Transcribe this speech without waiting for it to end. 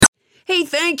Hey,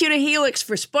 thank you to Helix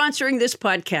for sponsoring this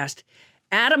podcast.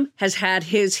 Adam has had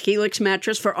his Helix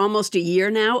mattress for almost a year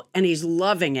now, and he's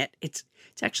loving it. It's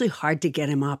actually hard to get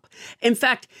him up. In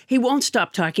fact, he won't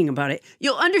stop talking about it.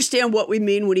 You'll understand what we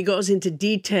mean when he goes into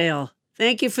detail.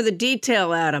 Thank you for the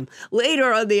detail, Adam,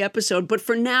 later on the episode. But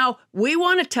for now, we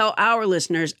want to tell our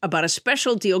listeners about a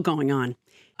special deal going on.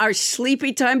 Our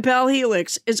Sleepy Time pal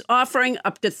Helix is offering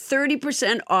up to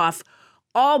 30% off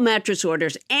all mattress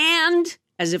orders. And,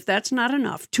 as if that's not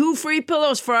enough, 2 free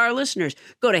pillows for our listeners.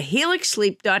 Go to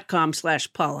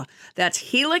helixsleep.com/Paula.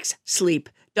 That's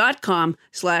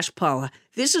helixsleep.com/Paula.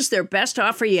 This is their best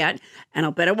offer yet, and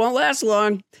I'll bet it won't last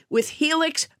long. With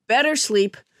Helix, better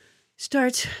sleep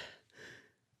starts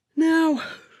now.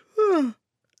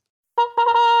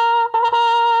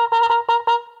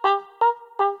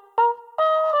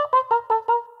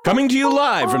 Coming to you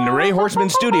live from the Ray Horseman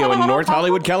Studio in North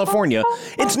Hollywood, California,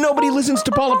 it's Nobody Listens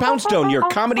to Paula Poundstone, your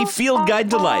comedy field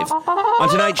guide to life. On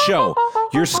tonight's show,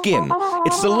 your skin.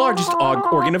 It's the largest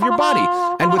organ of your body,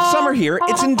 and with summer here,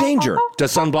 it's in danger.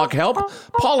 Does sunblock help?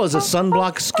 Paula's a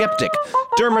sunblock skeptic.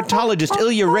 Dermatologist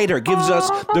Ilya Rader gives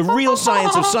us the real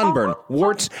science of sunburn,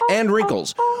 warts, and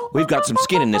wrinkles. We've got some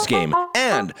skin in this game.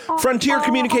 And Frontier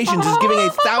Communications is giving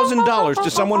 $1,000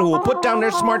 to someone who will put down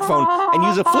their smartphone and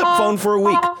use a flip phone for a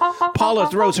week. Paula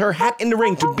throws her hat in the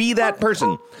ring to be that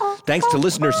person. Thanks to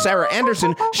listener Sarah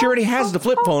Anderson, she already has the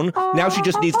flip phone. Now she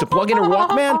just needs to plug in her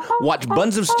Walkman, watch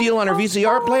Buns of Steel on her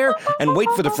VCR player, and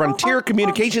wait for the Frontier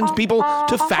Communications people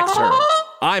to fax her.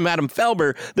 I'm Adam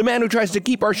Felber, the man who tries to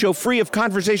keep our show free of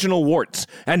conversational warts.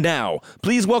 And now,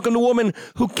 please welcome the woman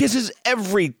who kisses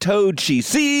every toad she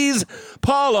sees,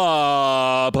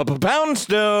 Paula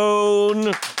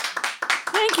Poundstone.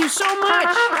 Thank you so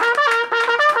much.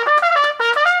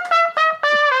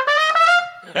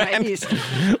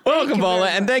 Welcome, Paula,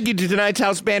 and thank you to tonight's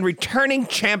house band, returning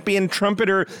champion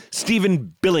trumpeter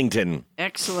Stephen Billington.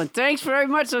 Excellent. Thanks very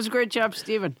much. That was a great job,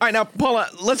 Stephen. All right, now, Paula,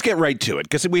 let's get right to it,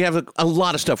 because we have a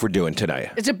lot of stuff we're doing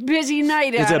today. It's a busy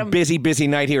night, Adam. It's a busy, busy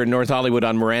night here in North Hollywood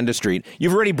on Miranda Street.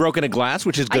 You've already broken a glass,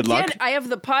 which is good luck. I have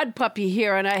the pod puppy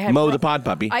here, and I had the pod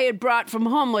puppy. I had brought from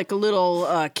home like a little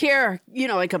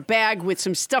like a bag with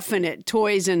some stuff in it,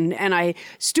 toys, and I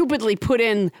stupidly put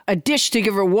in a dish to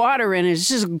give her water in. It's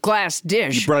just a glass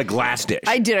dish. You brought a glass dish.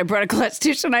 I did. I brought a glass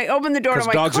dish, and I opened the door to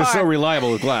my car. Because dogs are so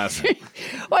reliable with glass.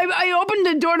 I opened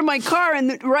the door to my car,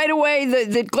 and right away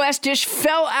the glass dish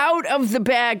fell out of the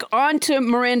bag onto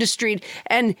Miranda Street,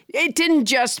 and it didn't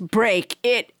just break.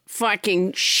 It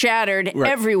fucking shattered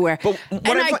everywhere.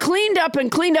 And I cleaned up,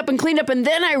 and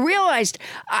then I realized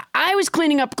I was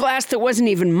cleaning up glass that wasn't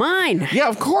even mine. Yeah,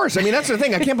 of course. I mean, that's the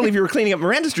thing. I can't believe you were cleaning up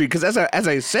Miranda Street, because as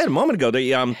I said a moment ago,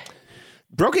 the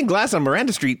broken glass on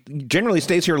Miranda Street generally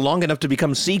stays here long enough to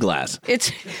become sea glass.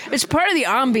 It's part of the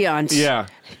ambiance. Yeah.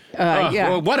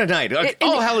 Well, what a night.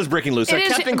 All hell is breaking loose.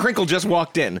 Captain Crinkle just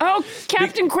walked in. Oh,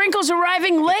 Captain Crinkle's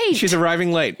arriving late. She's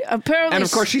arriving late. Apparently. And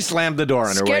of course, she slammed the door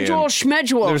on her way in.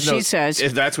 Schedule, she says.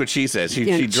 That's what she says.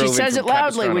 She says it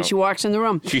loudly when she walks in the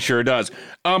room. She sure does.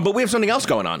 But we have something else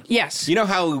going on. Yes. You know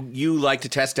how you like to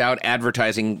test out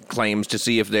advertising claims to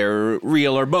see if they're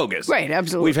real or bogus? Right,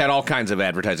 absolutely. We've had all kinds of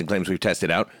advertising claims we've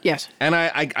tested out. Yes. And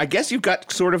I guess you've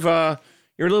got sort of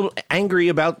you're a little angry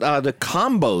about the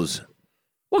combos.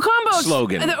 Well, combos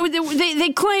slogan. They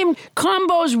claim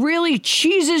combos really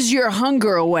cheeses your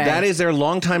hunger away. That is their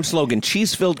longtime slogan.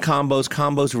 Cheese-filled combos.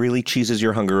 Combos really cheeses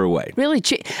your hunger away. Really,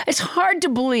 it's hard to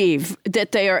believe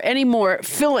that they are any more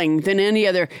filling than any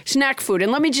other snack food.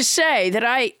 And let me just say that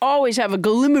I always have a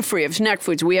gallimifery of snack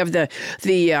foods. We have the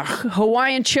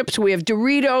Hawaiian chips. We have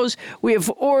Doritos. We have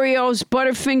Oreos,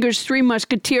 Butterfingers, Three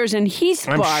Musketeers, and Heath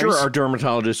bars. I'm sure our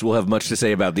dermatologists will have much to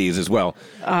say about these as well.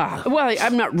 Well,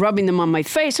 I'm not rubbing them on my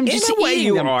face. I'm just in a way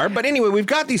you them. are, but anyway, we've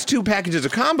got these 2 packages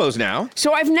of combos now.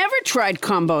 So I've never tried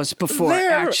combos before,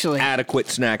 They're actually. adequate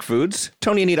snack foods.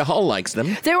 Tony Anita Hull likes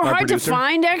them. They were hard to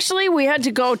find, actually. We had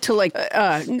to go to,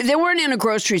 they weren't in a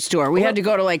grocery store. We had to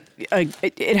go to,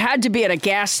 it had to be at a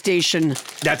gas station.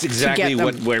 That's exactly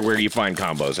where you find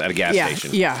combos, at a gas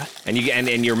station. Yeah.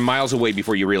 And you're miles away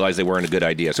before you realize they weren't a good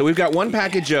idea. So we've got 1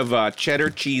 package of cheddar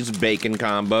cheese bacon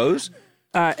combos.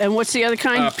 And what's the other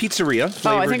kind? Pizzeria. Flavored.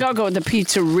 Oh, I think I'll go with the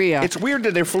pizzeria. It's weird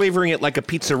that they're flavoring it like a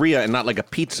pizzeria and not like a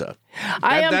pizza.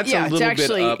 That's a little bit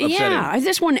upsetting. Yeah,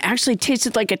 this one actually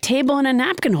tasted like a table and a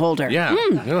napkin holder.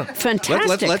 Yeah.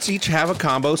 Fantastic. Let's each have a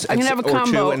combo I'm gonna have a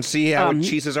combo, 2 and see how it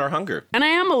cheeses our hunger. And I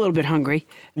am a little bit hungry.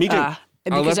 Me too.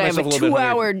 Because I have a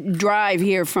 2-hour drive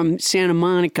here from Santa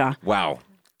Monica. Wow,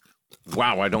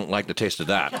 I don't like the taste of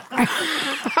that.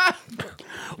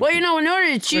 Well, in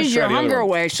order to cheese your hunger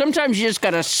away, sometimes you just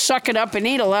got to suck it up and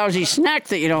eat a lousy snack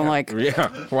that you don't like.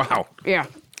 Yeah. Wow. Yeah.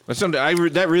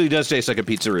 That really does taste like a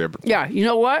pizzeria. Yeah. You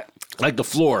know what? Like the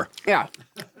floor. Yeah.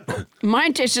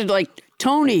 Mine tasted like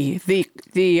Tony, the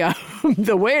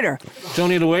waiter.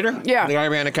 Tony the waiter? Yeah. The guy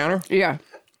behind the counter? Yeah.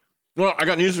 Well, I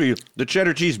got news for you. The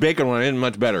cheddar cheese bacon one isn't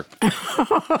much better.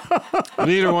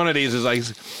 Neither one of these is like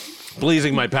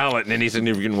pleasing my palate in any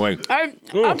significant way.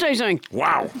 I'll tell you something.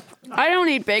 Wow. I don't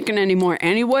eat bacon anymore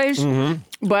anyways,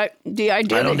 but the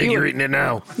idea I don't think you're eating it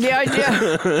now. The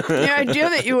idea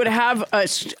that you would have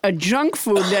a junk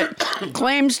food that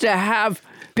claims to have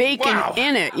bacon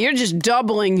in it, you're just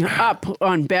doubling up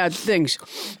on bad things.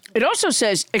 It also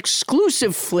says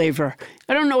exclusive flavor.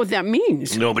 I don't know what that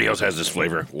means. Nobody else has this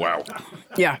flavor. Wow.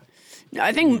 Yeah.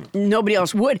 I think nobody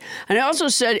else would. And it also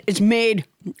said it's made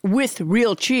with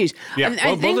real cheese.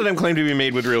 Yeah, both of them claim to be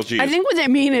made with real cheese. I think what they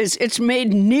mean is it's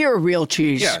made near real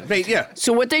cheese. Yeah.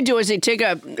 So what they do is they take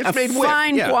a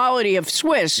fine quality of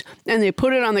Swiss and they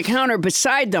put it on the counter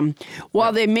beside them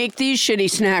while they make these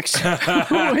shitty snacks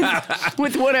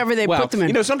with whatever they put them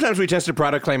in. Sometimes we test a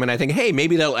product claim and I think, hey,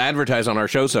 maybe they'll advertise on our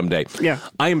show someday. Yeah.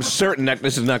 I am certain that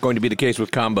this is not going to be the case with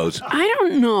combos. I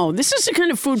don't know. This is the kind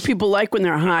of food people like when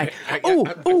they're high.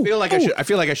 I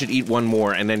feel like I should eat one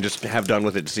more and then just have done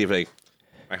with it to see if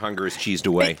my hunger is cheesed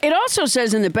away. It also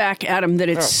says in the back, Adam, that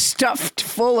it's stuffed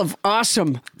full of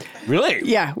awesome. Really?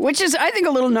 Yeah, which is, I think,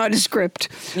 a little nondescript.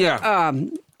 Yeah.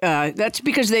 That's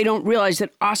because they don't realize that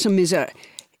awesome is a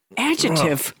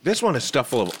adjective. This one is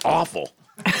stuffed full of awful.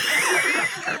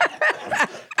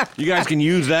 You guys can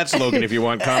use that slogan if you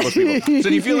want, combo people. So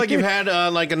do you feel like you've had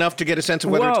enough to get a sense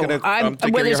of whether it's going to take care of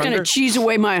whether your it's going to hunger? cheese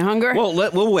away my hunger? Well,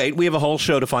 we'll wait. We have a whole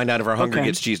show to find out if our hunger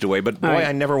gets cheesed away. But boy, right.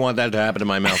 I never want that to happen to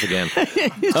my mouth again.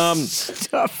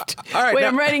 Stuffed. All right, Wait, now-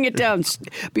 I'm writing it down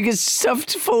because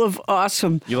stuffed full of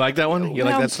awesome. You like that one? You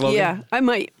like that slogan? Yeah, I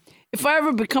might. If I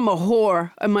ever become a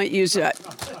whore, I might use that.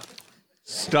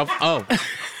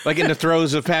 Like in the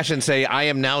throes of passion, say, I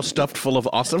am now stuffed full of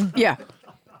awesome? Yeah.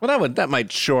 Well, that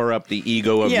might shore up the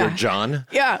ego of your John.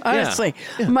 Yeah, honestly.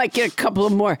 I might get a couple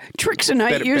of more tricks a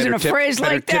night using a phrase like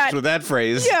better that. tips with that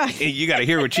phrase. Yeah. You got to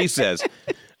hear what she says.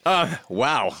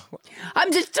 Wow.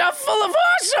 I'm just stuffed full of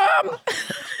awesome.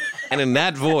 And in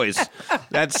that voice,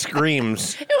 that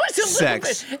screams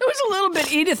sex. It was a little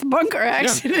bit Edith Bunker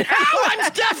accident. Yeah. Oh,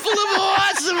 I'm stuffed full of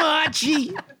awesome,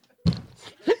 Archie.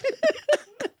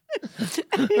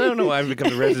 I don't know why I've become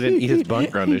the resident Edith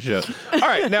Bunker on this show. All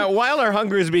right, now, while our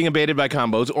hunger is being abated by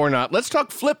combos or not, let's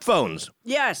talk flip phones.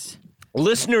 Yes.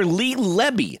 Listener Lee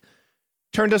Lebby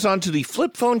turned us on to the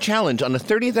flip phone challenge on the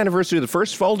 30th anniversary of the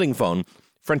first folding phone.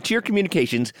 Frontier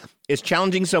Communications is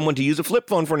challenging someone to use a flip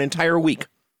phone for an entire week.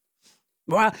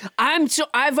 Well,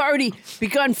 I've already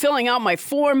begun filling out my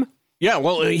form. Yeah,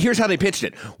 well, here's how they pitched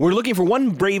it. We're looking for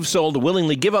one brave soul to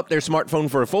willingly give up their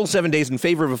smartphone for a full 7 days in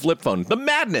favor of a flip phone. The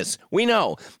madness! We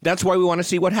know. That's why we want to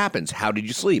see what happens. How did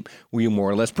you sleep? Were you more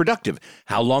or less productive?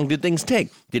 How long did things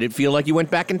take? Did it feel like you went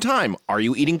back in time? Are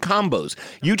you eating combos?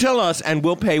 You tell us, and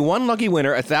we'll pay one lucky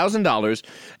winner $1,000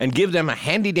 and give them a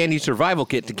handy-dandy survival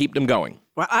kit to keep them going.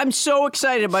 Well, I'm so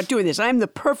excited about doing this. I'm the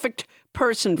perfect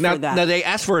person for that. Now, they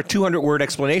asked for a 200-word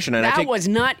explanation. And that was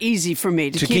not easy for me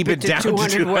to keep it to down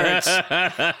 200 words.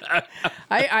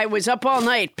 I was up all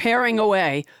night paring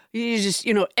away, just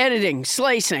editing,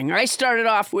 slicing. I started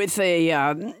off with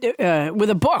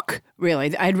a book.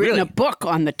 Really, I'd written a book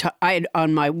on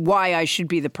on my why I should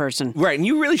be the person. Right, and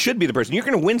you really should be the person. You're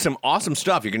going to win some awesome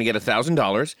stuff. You're going to get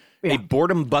 $1,000, a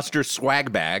boredom buster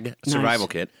swag bag, survival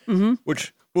kit,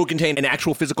 which will contain an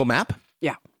actual physical map.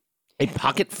 Yeah. A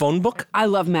pocket phone book? I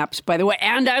love maps, by the way,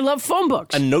 and I love phone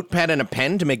books. A notepad and a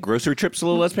pen to make grocery trips a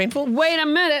little less painful? Wait a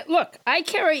minute. Look, I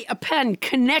carry a pen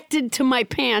connected to my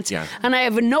pants, and I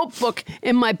have a notebook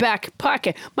in my back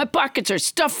pocket. My pockets are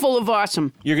stuffed full of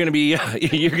awesome. You're going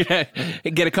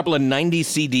to get a couple of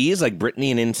 90s CDs like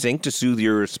Britney and NSYNC to soothe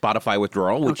your Spotify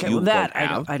withdrawal, which you won't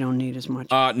have. I don't need as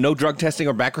much. No drug testing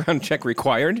or background check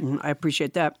required? I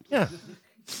appreciate that. Yeah.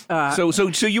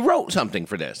 So you wrote something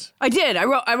for this? I did. I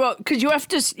wrote because you have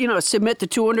to, submit the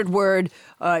 200-word,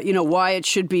 why it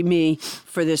should be me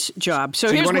for this job.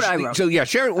 So here's what I wrote. So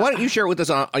share. Why don't you share it with us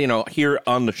on, here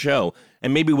on the show,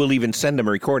 and maybe we'll even send them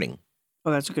a recording.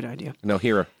 Oh, that's a good idea. No,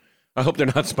 here. I hope they're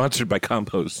not sponsored by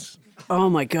Compost. Oh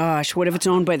my gosh! What if it's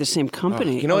owned by the same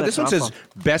company? This one says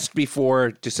best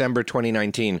before December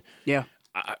 2019. Yeah.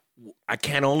 I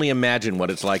can only imagine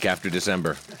what it's like after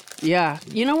December. Yeah.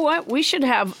 You know what? We should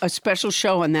have a special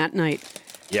show on that night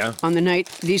Yeah. On the night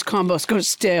these combos go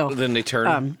stale. Then they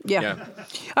turn. Yeah.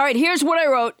 All right, here's what I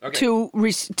wrote to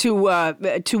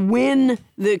win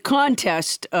the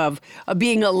contest of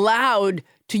being allowed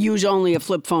to use only a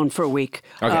flip phone for a week.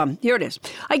 Okay. Here it is.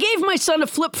 I gave my son a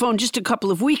flip phone just a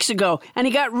couple of weeks ago, and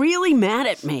he got really mad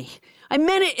at me. I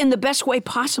meant it in the best way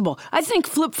possible. I think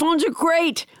flip phones are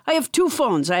great. I have 2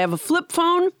 phones. I have a flip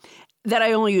phone that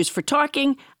I only use for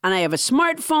talking, and I have a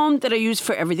smartphone that I use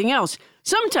for everything else.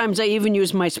 Sometimes I even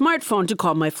use my smartphone to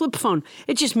call my flip phone.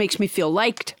 It just makes me feel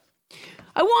liked.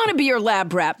 I want to be your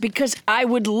lab rat because I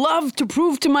would love to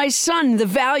prove to my son the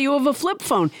value of a flip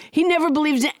phone. He never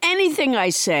believes anything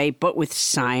I say, but with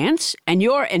science and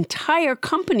your entire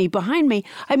company behind me,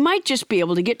 I might just be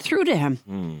able to get through to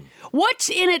him. What's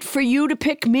in it for you to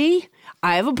pick me?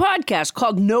 I have a podcast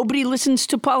called Nobody Listens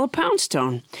to Paula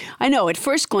Poundstone. I know, at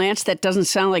first glance, that doesn't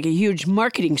sound like a huge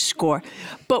marketing score,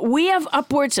 but we have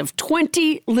upwards of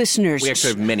 20 listeners. We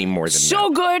actually have many more than that.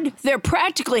 So good, they're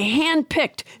practically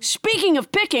hand-picked. Speaking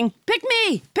of picking, pick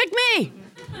me! Pick me!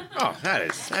 Oh, that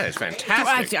is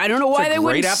fantastic. I don't know why they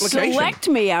wouldn't application. select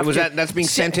me after. That's being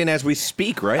sent in as we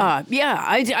speak, right? Yeah,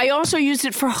 I also used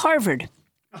it for Harvard.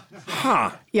 Huh.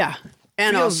 Yeah.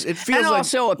 And it feels like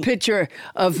also a picture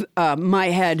of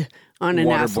my head on an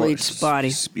athlete's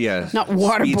body. Yeah. Not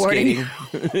waterboarding.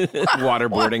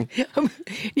 Waterboarding.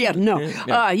 Yeah, no.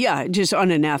 Yeah, just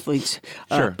on an athlete's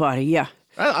body, yeah.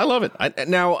 I love it.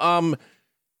 Now,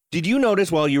 did you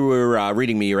notice while you were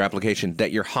reading me your application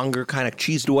that your hunger kind of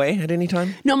cheesed away at any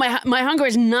time? No, my hunger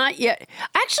is not yet.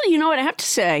 Actually, you know what I have to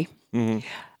say?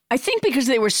 I think because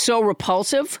they were so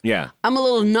repulsive, I'm a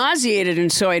little nauseated,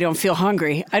 and so I don't feel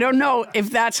hungry. I don't know if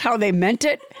that's how they meant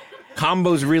it.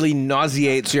 Combos really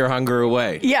nauseates your hunger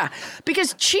away. Yeah,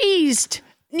 because cheesed,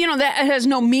 that has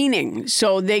no meaning,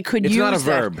 so they could use that. It's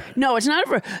not a verb. No, it's not a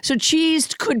verb. So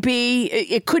cheesed could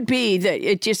be that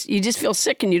you just feel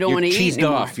sick and you don't want to eat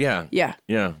anymore. Cheesed off, yeah.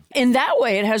 Yeah. In that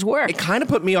way, it has worked. It kind of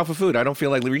put me off of food. I don't feel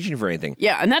like reaching for anything.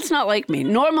 Yeah, and that's not like me.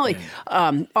 Normally,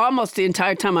 almost the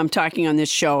entire time I'm talking on this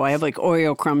show, I have like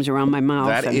Oreo crumbs around my mouth.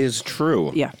 That is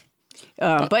true. Yeah.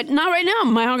 But not right now.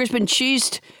 My hunger's been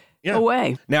cheesed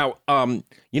away. Now,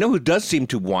 who does seem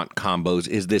to want combos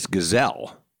is this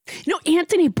gazelle.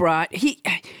 Anthony brought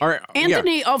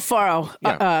Anthony Alfaro,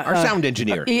 our sound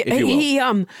engineer, if you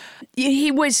will.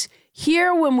 He was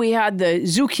here when we had the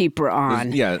zookeeper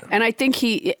on. Yeah. And I think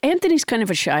Anthony's kind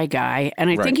of a shy guy, and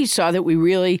I think he saw that we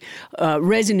really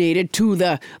resonated to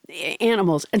the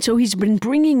animals. And so he's been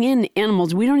bringing in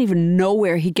animals. We don't even know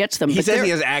where he gets them. He says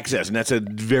he has access, and that's a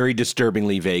very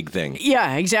disturbingly vague thing.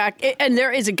 Yeah, exactly. And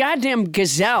there is a goddamn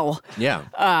gazelle. Yeah.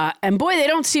 And boy, they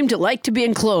don't seem to like to be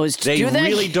enclosed, do they? They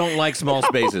really don't like small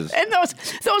spaces. And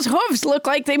those hooves look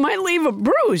like they might leave a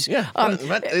bruise. Yeah.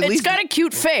 It's got a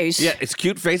cute face. Yeah, it's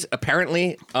cute face.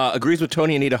 Apparently agrees with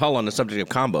Tony Anita Hull on the subject of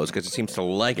combos because it seems to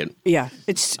like it. Yeah,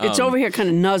 it's over here kind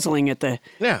of nuzzling at the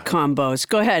combos.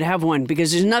 Go ahead, have one,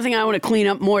 because there's nothing I want to clean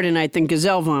up more tonight than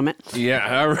gazelle vomit.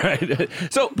 Yeah, all right.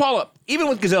 So, Paula, even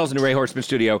with gazelles in the Ray Horseman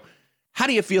studio, how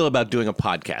do you feel about doing a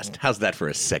podcast? How's that for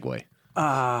a segue?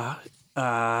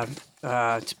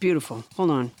 It's beautiful.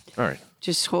 Hold on. All right.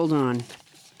 Just hold on.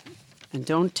 And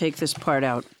don't take this part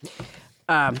out.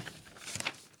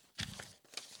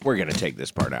 We're going to take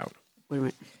this part out. Wait a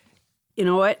minute. You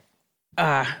know what?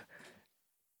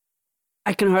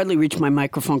 I can hardly reach my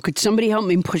microphone. Could somebody help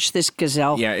me push this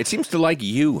gazelle? Yeah, it seems to like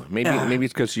you. Maybe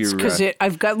it's because you're... It's because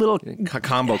I've got little...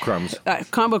 combo crumbs.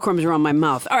 Combo crumbs are on my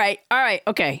mouth. All right,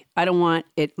 okay. I don't want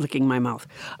it licking my mouth.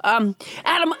 Adam,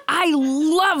 I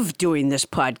love doing this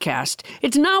podcast.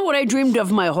 It's not what I dreamed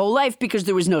of my whole life because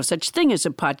there was no such thing as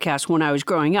a podcast when I was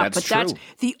growing up. That's That's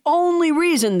the only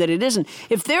reason that it isn't.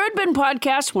 If there had been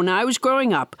podcasts when I was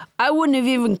growing up, I wouldn't have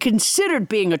even considered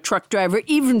being a truck driver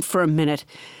even for a minute.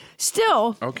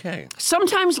 Still,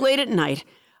 sometimes late at night,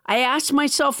 I ask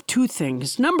myself 2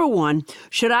 things. Number 1,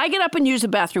 should I get up and use the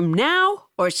bathroom now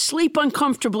or sleep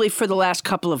uncomfortably for the last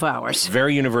couple of hours?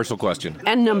 Very universal question.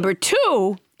 And number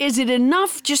 2, is it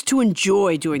enough just to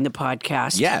enjoy doing the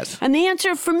podcast? Yes. And the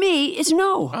answer for me is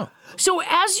no. Oh. So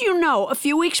as you know, a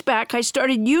few weeks back, I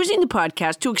started using the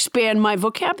podcast to expand my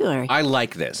vocabulary. I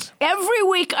like this. Every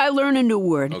week I learn a new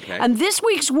word. Okay. And this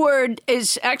week's word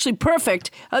is actually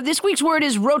perfect. This week's word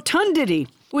is rotundity,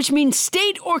 which means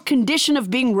state or condition of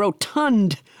being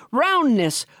rotund,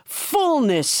 roundness,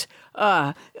 fullness,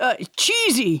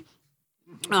 cheesy.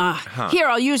 Here,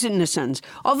 I'll use it in a sentence.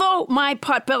 Although my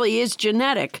potbelly is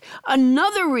genetic,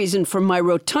 another reason for my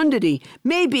rotundity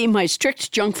may be my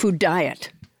strict junk food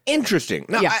diet. Interesting.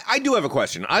 Now, Yeah. I do have a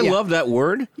question. I love that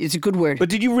word. It's a good word. But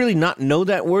did you really not know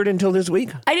that word until this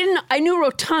week? I knew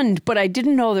rotund, but I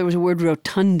didn't know there was a word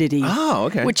rotundity. Oh,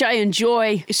 okay. Which I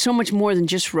enjoy so much more than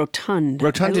just rotund.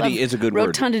 Rotundity is a good word.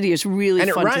 Rotundity is really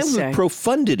And fun it to rhymes say. with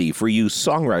profundity for you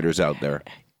songwriters out there.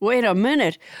 Wait a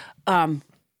minute.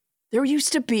 There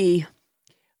used to be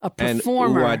a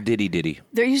performer. And diddy.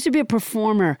 There used to be a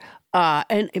performer,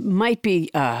 and it might be,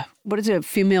 what is it, a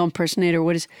female impersonator?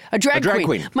 What is a drag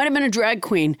queen? Might have been a drag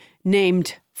queen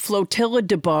named Flotilla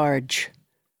DeBarge.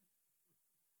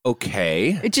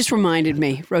 Okay. It just reminded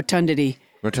me, rotundity.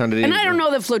 Rotundity. And I don't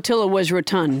know that Flotilla was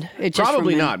rotund. It just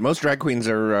Probably not. Most drag queens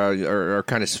are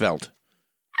kind of svelte.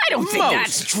 I don't think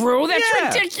that's true.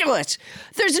 That's ridiculous.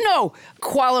 There's no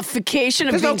qualification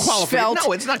of being svelte.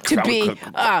 No, it's not to be.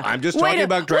 I'm just talking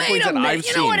about drag queens that I've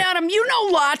seen. You know what, Adam? You know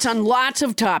lots on lots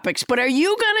of topics, but are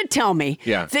you going to tell me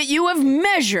that you have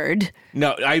measured?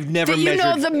 No, I've never measured. You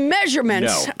know the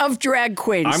measurements of drag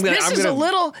queens. This is a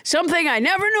little something I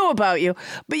never knew about you,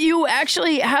 but you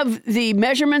actually have the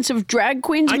measurements of drag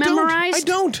queens memorized? I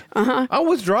don't. I'll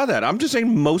withdraw that. I'm just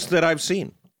saying most that I've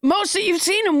seen. Most that you've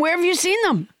seen them. Where have you seen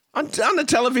them? On the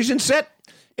television set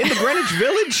in the Greenwich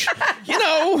Village. You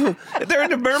know, they're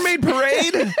in the Mermaid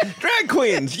Parade. Drag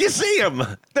queens, you see them.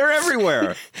 They're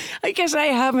everywhere. I guess I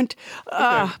haven't,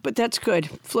 but that's good.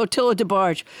 Flotilla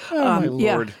DeBarge. Oh, my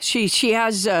Lord. Yeah, she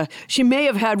has. She may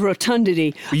have had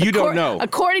rotundity. You don't know.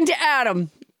 According to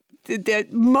Adam,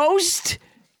 most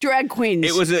drag queens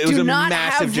it was a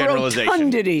massive generalization.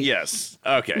 Rotundity. Yes.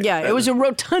 Okay. Yeah, it was a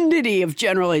rotundity of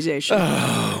generalization.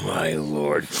 Oh, my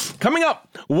Lord. Coming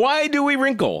up, why do we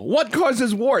wrinkle? What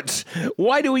causes warts?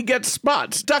 Why do we get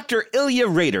spots? Dr. Ilya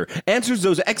Rader answers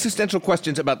those existential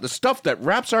questions about the stuff that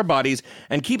wraps our bodies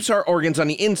and keeps our organs on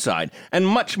the inside, and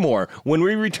much more when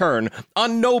we return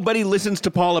on Nobody Listens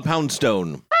to Paula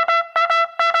Poundstone.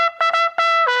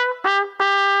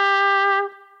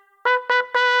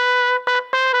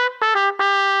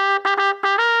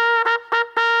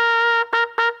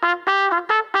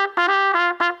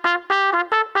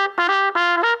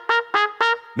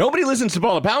 Nobody Listens to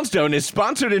Paula Poundstone is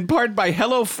sponsored in part by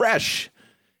HelloFresh.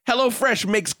 HelloFresh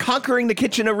makes conquering the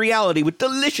kitchen a reality with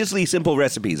deliciously simple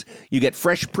recipes. You get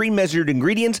fresh, pre-measured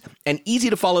ingredients and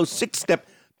easy-to-follow 6-step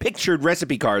pictured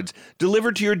recipe cards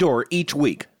delivered to your door each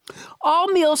week. All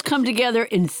meals come together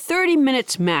in 30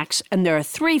 minutes max, and there are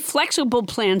 3 flexible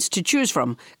plans to choose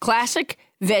from: classic,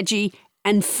 veggie,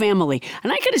 and family.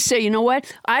 And I gotta say, you know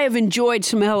what? I have enjoyed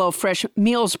some HelloFresh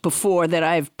meals before that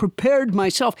I've prepared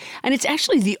myself, and it's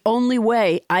actually the only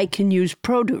way I can use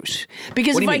produce.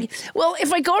 Because if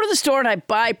I go to the store and I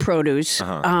buy produce,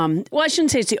 well, I shouldn't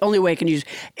say it's the only way I can use.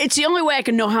 It's the only way I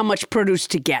can know how much produce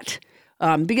to get.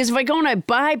 Because if I go and I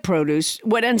buy produce,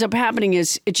 what ends up happening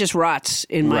is it just rots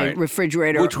in my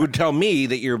refrigerator. Which would tell me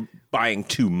that you're buying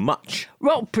too much.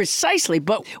 Well, precisely.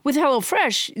 But with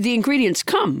HelloFresh, the ingredients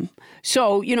come.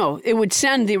 So, you know, it would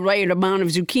send the right amount of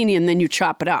zucchini and then you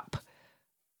chop it up.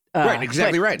 Right,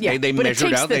 exactly right. Yeah, they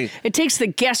measured out. It takes the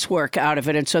guesswork out of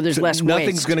it, and so there's less waste.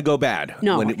 Nothing's going to go bad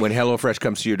when HelloFresh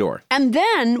comes to your door. And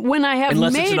then when I have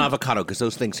Unless it's an avocado, because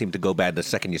those things seem to go bad the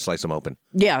second you slice them open.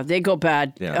 Yeah, they go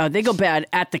bad. Yeah. They go bad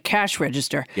at the cash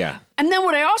register. Yeah. And then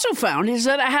what I also found is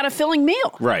that I had a filling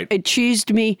meal. Right. It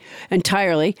cheesed me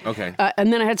entirely. Okay.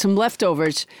 And then I had some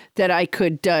leftovers that I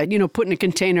could, put in a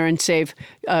container and save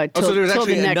till so there was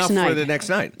actually the next enough night. for the next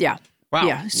night. Yeah. Wow.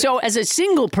 Yeah. So as a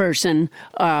single person,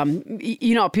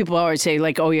 people always say,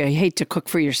 like, oh, yeah, you hate to cook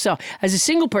for yourself. As a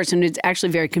single person, it's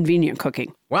actually very convenient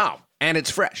cooking. Wow. And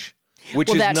it's fresh. Which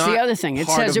well, is that's not the other thing. It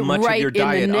part says of it much right of your in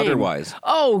diet the name. Otherwise.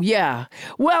 Oh, yeah.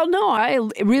 Well, no, I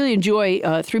really enjoy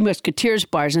Three Musketeers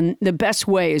bars, and the best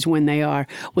way is when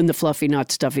the fluffy, not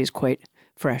stuffy is quite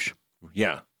fresh.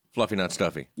 Yeah. Fluffy, not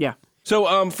stuffy. Yeah.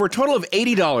 So for a total of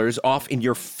 $80 off in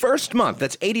your first month,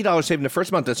 that's $80 saved in the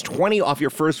first month, that's $20 off your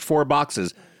first 4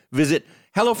 boxes. Visit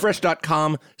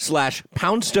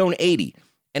HelloFresh.com/Poundstone80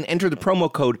 and enter the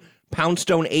promo code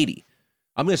Poundstone80.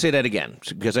 I'm going to say that again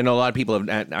because I know a lot of people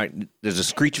there's a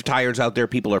screech of tires out there.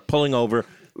 People are pulling over,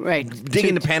 right,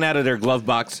 digging the pen out of their glove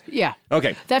box. Yeah.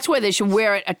 Okay. That's why they should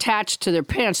wear it attached to their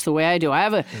pants the way I do. I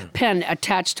have a pen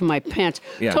attached to my pants.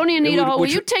 Yeah. Tony Anita, will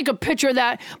you take a picture of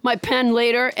my pen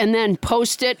later and then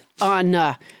post it on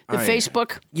the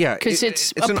Facebook? Yeah. Because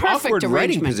it's a an perfect awkward writing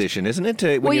arrangement. position, isn't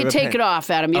it? Well, you take it off,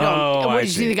 Adam. You don't. What I do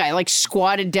you see. think? I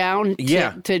squatted down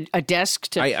to a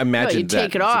desk. I imagine you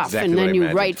take it that's off exactly and what then I you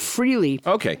imagined. write freely.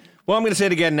 Okay. Well, I'm going to say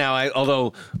it again now,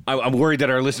 although I'm worried that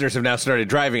our listeners have now started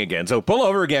driving again. So pull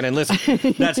over again and listen.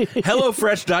 That's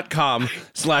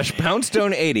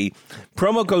HelloFresh.com/Poundstone80.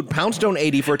 Promo code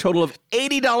Poundstone80 for a total of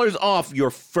 $80 off your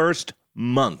first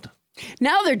month.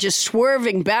 Now they're just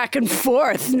swerving back and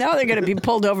forth. Now they're going to be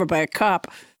pulled over by a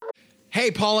cop. Hey,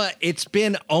 Paula, it's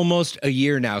been almost a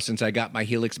year now since I got my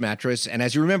Helix mattress. And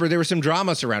as you remember, there was some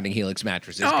drama surrounding Helix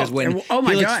mattresses. Because when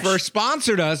Helix first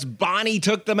sponsored us, Bonnie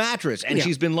took the mattress. And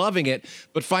she's been loving it.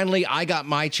 But finally, I got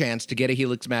my chance to get a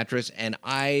Helix mattress. And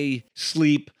I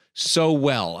sleep so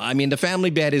well. I mean, the family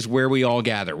bed is where we all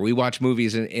gather. We watch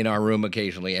movies in our room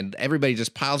occasionally. And everybody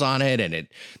just piles on it. And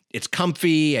it's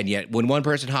comfy. And yet when one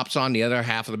person hops on, the other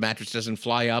half of the mattress doesn't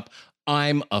fly up.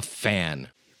 I'm a fan.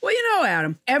 Well, you know,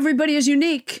 Adam, everybody is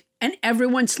unique and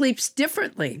everyone sleeps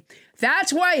differently.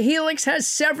 That's why Helix has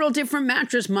several different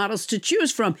mattress models to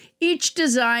choose from, each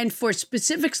designed for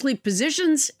specific sleep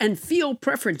positions and feel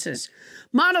preferences.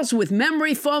 Models with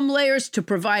memory foam layers to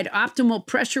provide optimal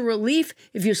pressure relief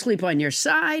if you sleep on your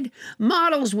side.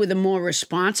 Models with a more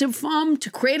responsive foam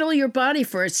to cradle your body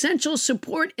for essential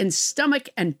support in stomach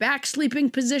and back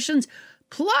sleeping positions.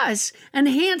 Plus,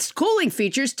 enhanced cooling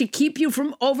features to keep you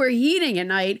from overheating at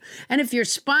night. And if your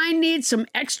spine needs some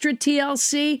extra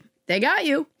TLC, they got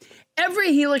you.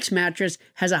 Every Helix mattress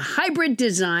has a hybrid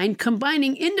design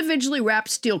combining individually wrapped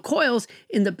steel coils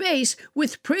in the base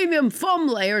with premium foam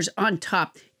layers on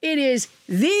top. It is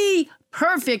the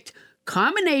perfect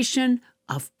combination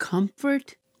of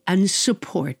comfort and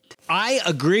support. I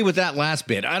agree with that last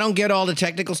bit. I don't get all the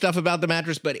technical stuff about the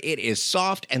mattress, but it is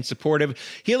soft and supportive.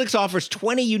 Helix offers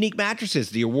 20 unique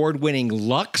mattresses, the award-winning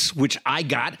Luxe, which I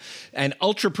got, and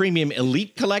ultra-premium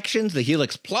Elite collections, the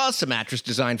Helix Plus, a mattress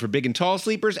designed for big and tall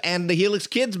sleepers, and the Helix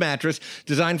Kids mattress,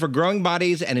 designed for growing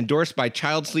bodies and endorsed by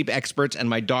child sleep experts, and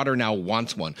my daughter now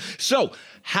wants one. So,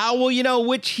 how will you know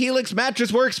which Helix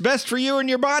mattress works best for you and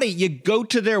your body? You go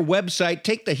to their website,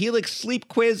 take the Helix sleep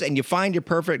quiz, and you find your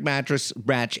perfect mattress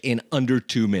match in under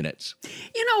 2 minutes.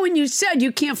 You know, when you said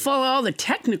you can't follow all the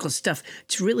technical stuff,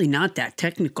 it's really not that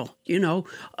technical. You know,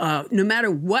 no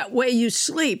matter what way you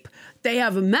sleep, they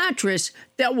have a mattress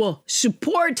that will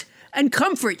support and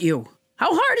comfort you.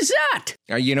 How hard is that?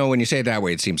 You know, when you say it that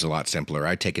way, it seems a lot simpler.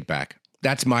 I take it back.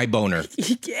 That's my boner.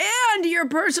 And your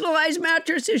personalized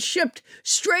mattress is shipped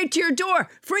straight to your door,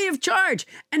 free of charge.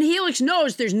 And Helix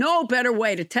knows there's no better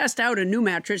way to test out a new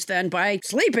mattress than by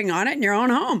sleeping on it in your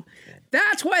own home.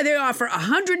 That's why they offer a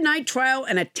 100-night trial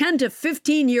and a 10 to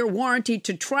 15-year warranty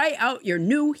to try out your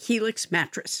new Helix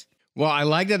mattress. Well, I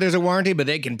like that there's a warranty, but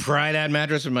they can pry that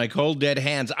mattress with my cold, dead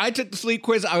hands. I took the sleep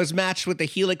quiz. I was matched with the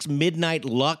Helix Midnight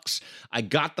Luxe. I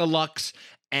got the Luxe,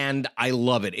 and I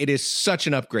love it. It is such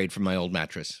an upgrade from my old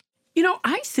mattress. You know,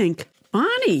 I think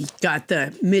Bonnie got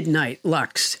the Midnight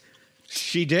Luxe.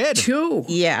 She did. Too.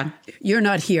 Yeah. You're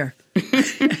not here.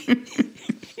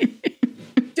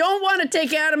 Don't want to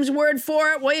take Adam's word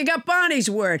for it? Well, you got Bonnie's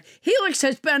word. Helix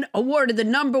has been awarded the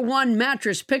 #1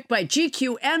 mattress picked by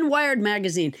GQ and Wired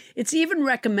magazine. It's even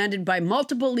recommended by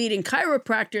multiple leading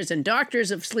chiropractors and doctors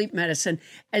of sleep medicine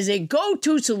as a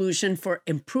go-to solution for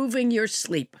improving your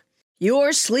sleep.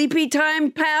 Your sleepy time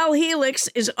pal Helix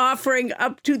is offering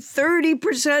up to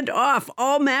 30% off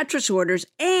all mattress orders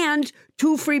and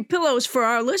 2 free pillows for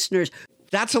our listeners.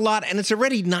 That's a lot, and it's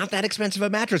already not that expensive a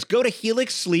mattress. Go to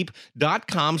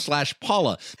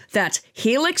helixsleep.com/Paula. That's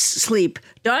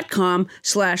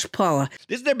helixsleep.com/Paula.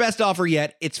 This is their best offer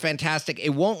yet. It's fantastic.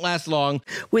 It won't last long.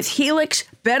 With Helix,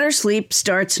 better sleep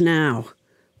starts now.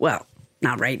 Well,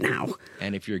 not right now.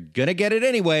 And if you're going to get it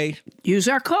anyway, use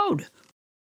our code.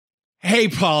 Hey,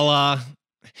 Paula.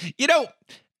 You know,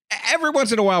 every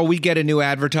once in a while, we get a new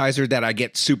advertiser that I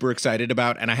get super excited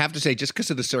about. And I have to say, just because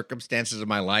of the circumstances of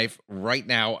my life, right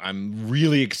now, I'm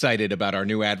really excited about our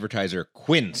new advertiser,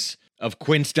 Quince, of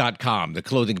Quince.com, the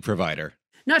clothing provider.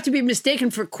 Not to be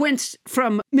mistaken for Quince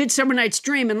from Midsummer Night's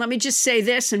Dream. And let me just say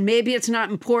this, and maybe it's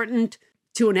not important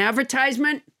to an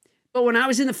advertisement, but when I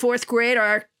was in the 4th grade,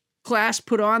 our class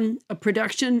put on a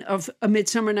production of A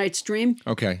Midsummer Night's Dream.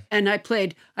 Okay. And I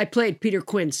played Peter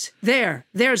Quince.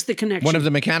 There's the connection. One of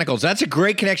the mechanicals. That's a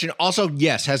great connection. Also,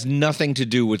 yes, has nothing to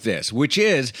do with this, which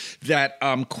is that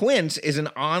Quince is an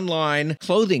online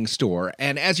clothing store.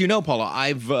 And as you know, Paula,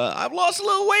 I've lost a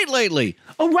little weight lately.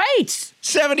 Oh, right.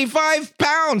 75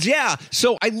 pounds, yeah.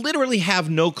 So I literally have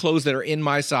no clothes that are in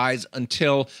my size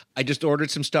until I just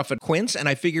ordered some stuff at Quince. And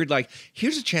I figured, like,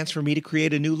 here's a chance for me to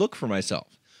create a new look for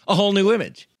myself. A whole new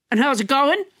image. And how's it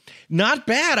going? Not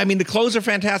bad. I mean, the clothes are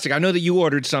fantastic. I know that you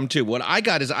ordered some too. What I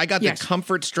got is the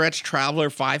Comfort Stretch Traveler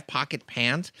 5-pocket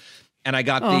pants. And I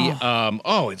got and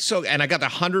I got the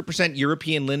 100%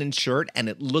 European linen shirt, and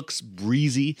it looks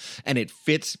breezy and it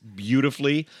fits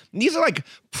beautifully. And these are like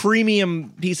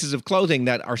premium pieces of clothing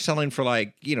that are selling for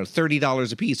like,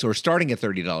 $30 a piece or starting at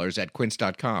 $30 at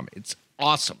quince.com. It's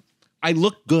awesome. I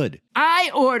look good.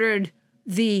 I ordered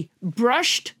the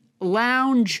brushed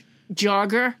lounge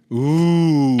jogger.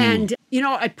 Ooh. And,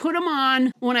 I put them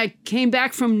on when I came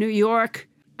back from New York.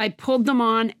 I pulled them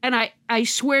on, and I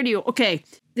swear to you, okay,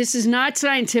 this is not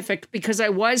scientific because I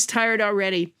was tired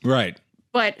already. Right.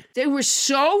 But they were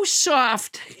so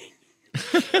soft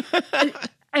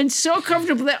and so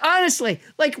comfortable that honestly,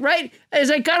 like right as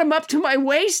I got them up to my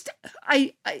waist,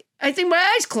 I think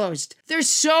my eyes closed. They're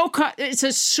so, it's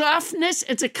a softness.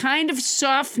 It's a kind of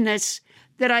softness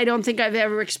that I don't think I've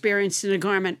ever experienced in a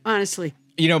garment, honestly.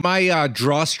 My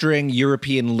drawstring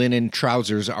European linen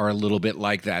trousers are a little bit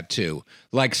like that, too.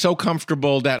 Like, so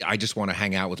comfortable that I just want to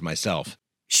hang out with myself.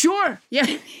 Sure.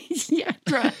 Yeah. Yeah.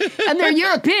 And they're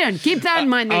European. Keep that in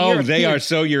mind. European. They are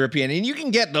so European. And you can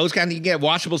get those kinds. You can get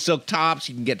washable silk tops.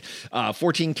 You can get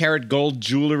 14 karat gold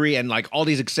jewelry and like all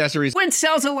these accessories. Quince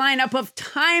sells a lineup of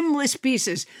timeless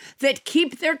pieces that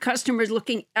keep their customers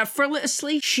looking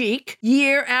effortlessly chic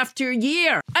year after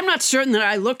year. I'm not certain that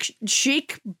I look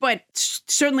chic, but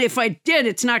certainly if I did,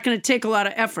 it's not going to take a lot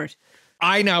of effort.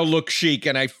 I now look chic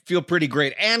and I feel pretty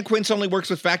great. And Quince only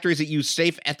works with factories that use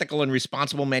safe, ethical, and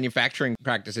responsible manufacturing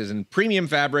practices and premium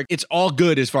fabric. It's all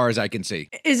good as far as I can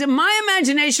see. Is it my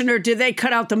imagination or did they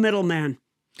cut out the middleman?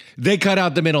 They cut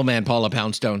out the middleman, Paula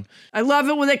Poundstone. I love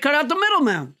it when they cut out the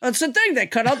middleman. That's the thing. They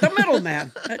cut out the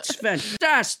middleman. That's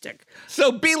fantastic.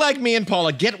 So be like me and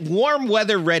Paula. Get warm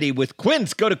weather ready with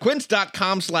Quince. Go to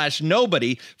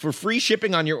quince.com/nobody for free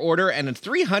shipping on your order and a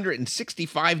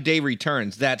 365-day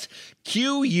returns. That's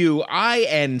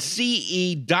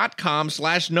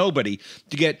QUINCE.com/nobody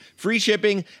to get free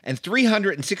shipping and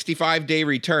 365-day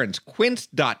returns.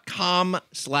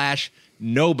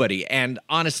 Quince.com/nobody. And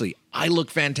honestly, I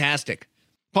look fantastic.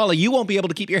 Paula, you won't be able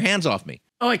to keep your hands off me.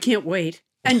 Oh, I can't wait.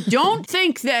 And don't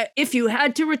think that if you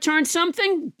had to return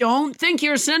something, don't think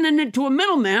you're sending it to a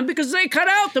middleman because they cut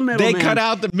out the middleman. They cut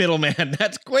out the middleman.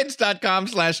 That's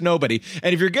quince.com/nobody.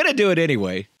 And if you're going to do it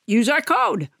anyway, use our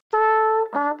code.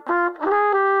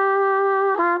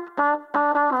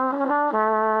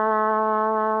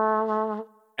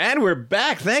 And we're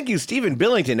back. Thank you, Stephen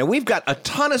Billington. And we've got a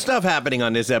ton of stuff happening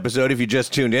on this episode if you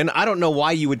just tuned in. I don't know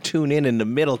why you would tune in the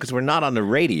middle because we're not on the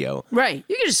radio. Right.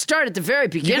 You can just start at the very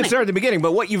beginning. You can start at the beginning.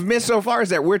 But what you've missed so far is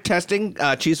that we're testing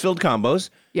cheese-filled combos.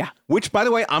 Yeah. Which, by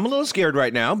the way, I'm a little scared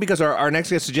right now because our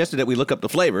next guest suggested that we look up the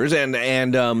flavors. And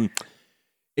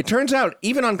it turns out,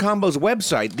 even on Combo's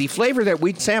website, the flavor that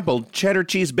we sampled, cheddar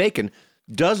cheese bacon,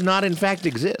 does not, in fact,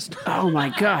 exist. Oh, my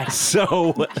God.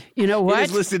 So, you know what? It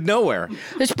is listed nowhere.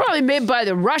 It's probably made by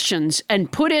the Russians and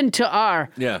put into our,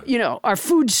 our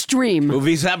food stream.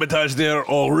 We sabotage their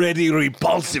already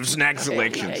repulsive snack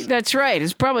selections. That's right.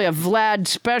 It's probably a Vlad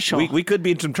special. We could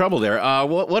be in some trouble there.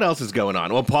 What else is going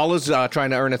on? Well, Paula's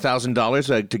trying to earn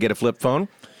 $1,000 to get a flip phone.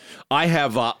 I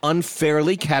have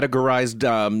unfairly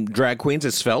categorized drag queens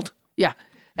as svelte. Yeah.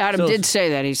 Adam did say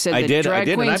that. He said that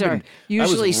drag queens are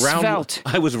usually svelte.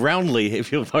 I was roundly,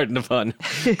 if you'll pardon the pun,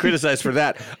 criticized for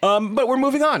that. But we're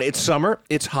moving on. It's summer,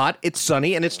 it's hot, it's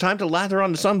sunny, and it's time to lather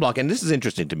on the sunblock. And this is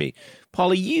interesting to me.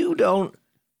 Paula, you don't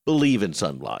believe in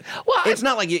sunblock. Well, it's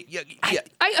not like you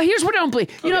here's what I don't believe.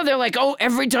 You know, they're like, oh,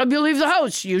 every time you leave the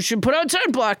house, you should put on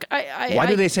sunblock. Why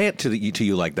do they say it to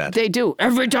you like that? They do.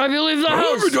 Every time you leave the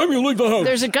house. Every time you leave the house.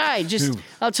 There's a guy just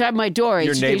outside my door.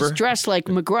 Your neighbor? He's dressed like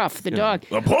McGruff, the dog.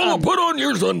 Paula, put on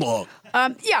your sunblock.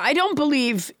 I don't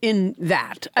believe in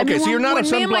that. So you're not a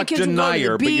sunblock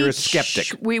denier, but you're a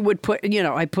skeptic. We would put,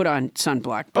 I put on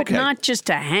sunblock, but not just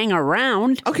to hang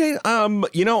around. Okay,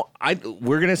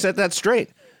 we're going to set that straight.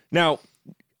 Now,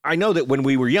 I know that when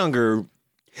we were younger,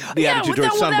 the attitude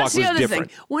towards sunblock was different.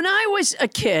 Thing. When I was a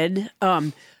kid,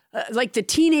 like the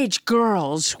teenage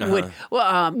girls would,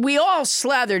 we all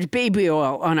slathered baby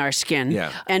oil on our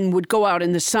skin and would go out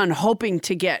in the sun hoping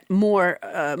to get more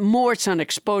sun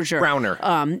exposure. Browner.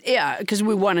 Because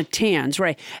we wanted tans,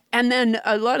 right? And then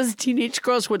a lot of the teenage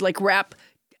girls would like wrap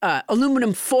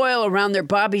aluminum foil around their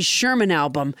Bobby Sherman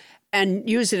album and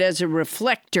use it as a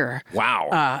reflector.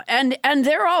 Wow. And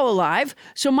they're all alive.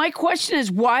 So my question is,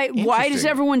 why does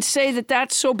everyone say that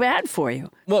that's so bad for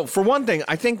you? Well, for one thing,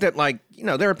 I think that,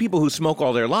 there are people who smoke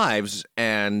all their lives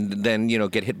and then,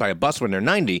 get hit by a bus when they're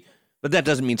 90, but that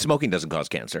doesn't mean smoking doesn't cause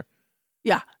cancer.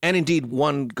 Yeah. And indeed,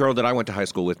 one girl that I went to high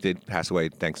school with did pass away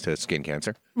thanks to skin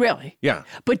cancer. Really? Yeah.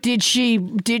 But did she?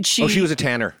 Oh, she was a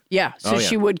tanner. Yeah. So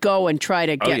she would go and try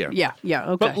to get. Yeah.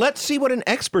 Okay. But let's see what an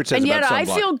expert says about sunblock. And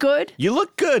yet I feel good. You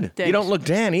look good. Thanks. You don't look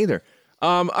tan either.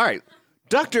 All right.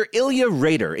 Dr. Ilya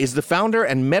Rader is the founder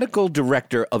and medical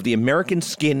director of the American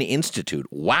Skin Institute.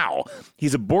 Wow.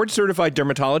 He's a board-certified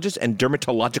dermatologist and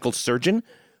dermatological surgeon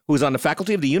who is on the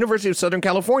faculty of the University of Southern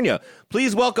California.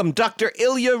 Please welcome Dr.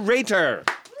 Ilya Rater.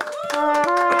 This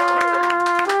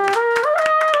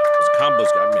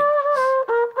combo's got me.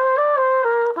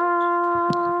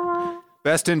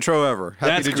 Best intro ever.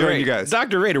 Happy to join you guys.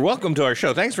 Dr. Rater, welcome to our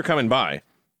show. Thanks for coming by.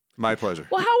 My pleasure.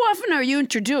 Well, how often are you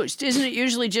introduced? Isn't it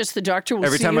usually just the doctor will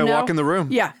Every see time you I now? walk in the room.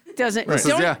 Yeah. Doesn't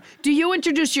Right. do you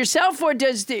introduce yourself, or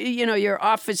does your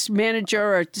office manager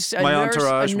or My nurse,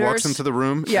 entourage a nurse walks into the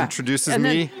room, introduces and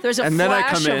then me, there's a and then I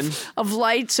flash come in. of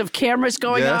lights, of cameras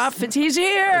going Yes. off. He's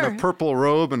here. in a purple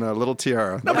robe and a little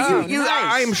tiara. No, but Oh, you,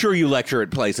 nice. I'm sure you lecture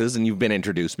at places, and you've been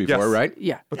introduced before, Yes. right?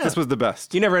 Yeah. But this was the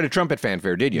best. You never had a trumpet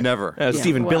fanfare, did you? Never.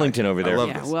 Stephen well, Billington over there. love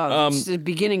Yeah, this. well, it's the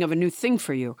beginning of a new thing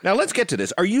for you. Now, let's get to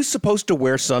this. Are you supposed to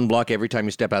wear sunblock every time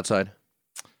you step outside?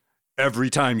 Every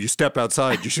time you step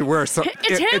outside, you should wear something.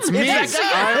 It's him. It's me.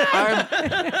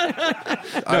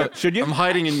 Should you? I'm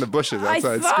hiding in the bushes I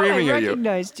outside, thought screaming I at you.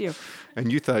 recognized you.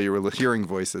 And you thought you were hearing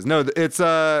voices. No, it's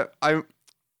I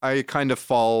kind of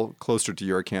fall closer to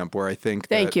your camp where I think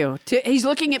Thank that, you. He's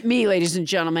looking at me, ladies and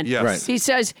gentlemen. Yes. Right. He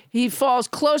says he falls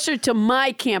closer to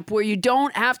my camp where you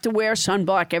don't have to wear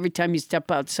sunblock every time you step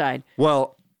outside.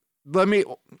 Well, let me,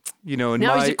 in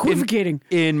Now he's equivocating.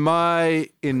 in my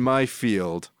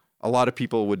field, a lot of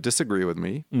people would disagree with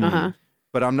me. Uh-huh.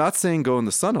 But I'm not saying go in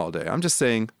the sun all day. I'm just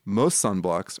saying most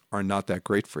sunblocks are not that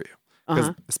great for you.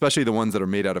 Because especially the ones that are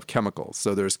made out of chemicals.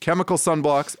 So there's chemical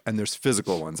sunblocks and there's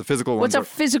physical ones. The physical ones What's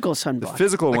a physical sunblock? the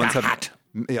physical ones have hat.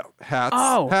 Yeah, hats.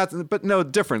 Oh. Hats, but no,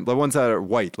 different. The ones that are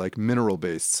white, like mineral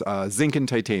based, zinc and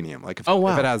titanium. Like if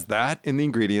it has that in the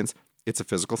ingredients, it's a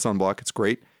physical sunblock. It's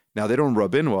great. Now they don't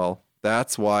rub in well.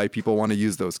 That's why people want to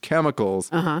use those chemicals,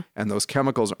 and those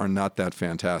chemicals are not that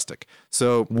fantastic.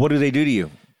 So What do they do to you?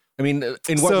 I mean,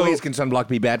 in what So- ways can sunblock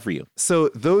be bad for you? So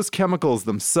those chemicals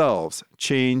themselves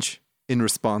change in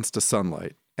response to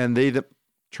sunlight, and they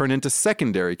turn into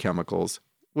secondary chemicals,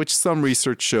 which some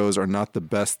research shows are not the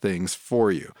best things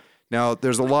for you. Now,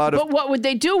 there's a lot of But what would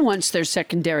they do once they're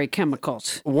secondary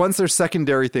chemicals? once there's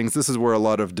secondary things, this is where a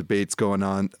lot of debates going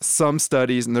on. Some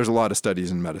studies, and there's a lot of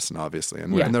studies in medicine, obviously,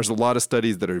 and there's a lot of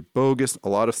studies that are bogus, a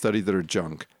lot of studies that are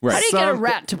junk. Right. How do you get a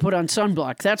rat to put on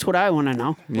sunblock? That's what I want to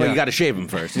know. Well, you got to shave them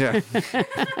first. Yeah,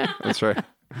 that's right.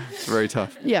 It's very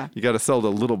tough. Yeah. You got to sell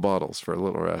the little bottles for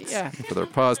little rats Yeah. for their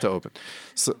paws to open.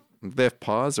 So they have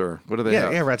paws, or what do they Yeah,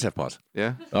 have? yeah, rats have paws.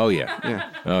 Yeah. Oh, yeah.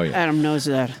 Oh, yeah. Adam knows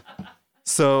that.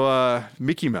 So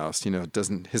Mickey Mouse,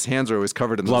 doesn't his hands are always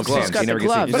covered in those Gloves. gloves. He's Got You the never get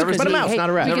seen- gloves. you never because seen a he mouse, not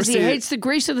a rat. Because he Never hates the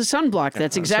grease of the sunblock.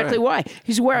 That's exactly why.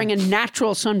 He's wearing a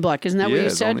natural sunblock. Isn't that what you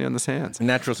it's said? only on his hands.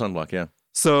 Natural sunblock, yeah.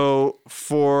 So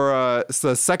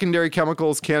so secondary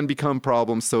chemicals can become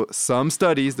problems. So some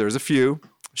studies, there's a few,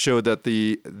 show that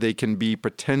they can be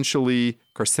potentially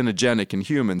carcinogenic in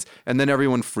humans. And then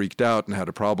everyone freaked out and had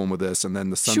a problem with this. And then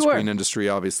the sunscreen industry,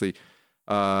 obviously.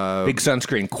 Big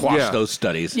sunscreen quashed those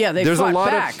studies. Yeah, they there's fought a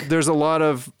lot back. of there's a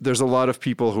lot of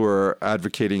people who are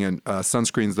advocating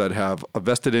sunscreens that have a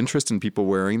vested interest in people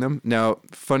wearing them. Now,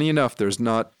 funny enough, there's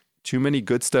not too many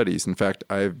good studies. In fact,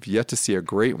 I've yet to see a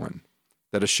great one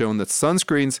that has shown that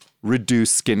sunscreens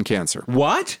reduce skin cancer.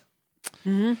 What?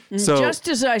 So Just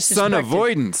as I sun suspected.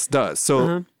 avoidance does.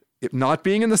 So if not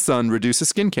being in the sun reduces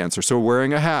skin cancer. So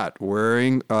wearing a hat,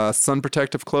 wearing sun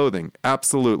protective clothing,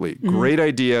 absolutely. Great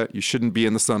idea. You shouldn't be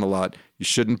in the sun a lot. You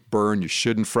shouldn't burn. You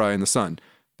shouldn't fry in the sun.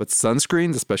 But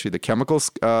sunscreens, especially the chemical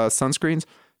sunscreens,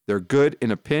 they're good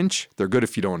in a pinch. They're good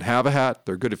if you don't have a hat.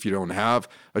 They're good if you don't have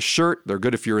a shirt. They're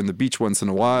good if you're in the beach once in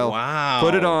a while. Wow.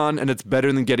 Put it on and it's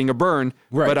better than getting a burn.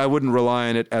 Right. But I wouldn't rely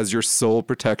on it as your sole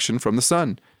protection from the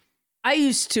sun. I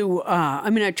used to,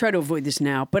 I try to avoid this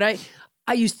now, but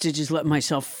I used to just let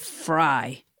myself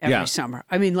fry every summer.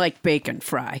 I mean, like bacon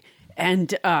fry.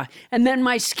 And then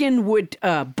my skin would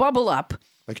bubble up.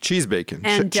 Like cheese bacon,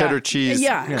 And cheddar cheese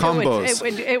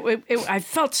combos. I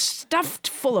felt stuffed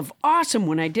full of awesome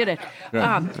when I did it.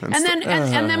 And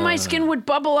then my skin would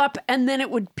bubble up and then it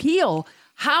would peel.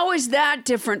 How is that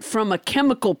different from a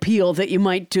chemical peel that you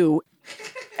might do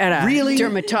at a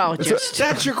dermatologist?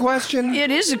 That's your question?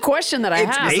 It is a question that I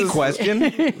have. It's a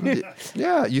question.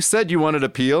 Yeah, you said you wanted a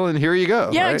peel, and here you go.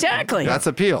 Yeah, right? exactly. That's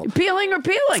a peel. Peeling or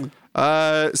peeling?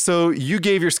 So you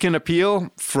gave your skin a peel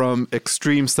from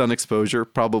extreme sun exposure,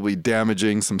 probably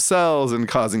damaging some cells and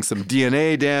causing some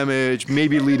DNA damage,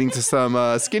 maybe leading to some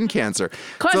skin cancer. It's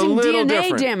a Causing little DNA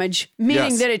different. damage,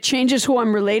 meaning Yes. that it changes who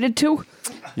I'm related to?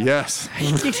 Yes,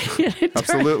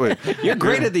 absolutely. You're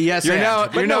great at the yes You're and. now-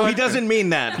 But you're no, now- he doesnesn't mean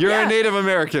that. You're a Native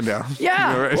American now.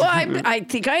 Yeah, You're right. well, I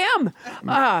think I am.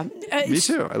 Me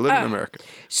too. I live in America.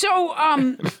 So,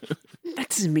 that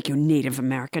doesn't make you Native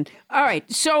American. All right,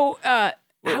 so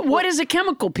what is a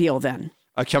chemical peel then?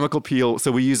 A chemical peel.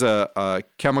 So we use a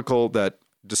chemical that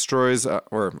destroys,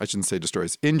 or I shouldn't say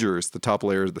destroys, injures the top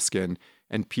layer of the skin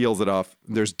and peels it off.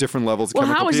 There's different levels of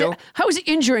chemical peel. How is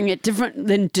injuring it different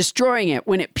than destroying it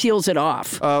when it peels it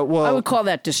off? Well, I would call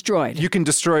that destroyed. You can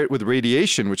destroy it with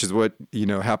radiation, which is what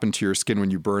happened to your skin when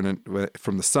you burn it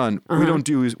from the sun. We don't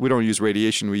use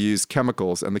radiation. We use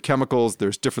chemicals, and the chemicals,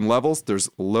 there's different levels. There's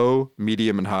low,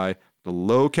 medium, and high. The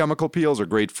low chemical peels are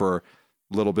great for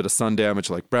a little bit of sun damage,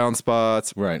 like brown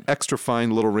spots, right? Extra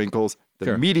fine little wrinkles. The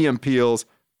Sure. medium peels,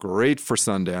 great for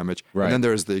sun damage. Right. And then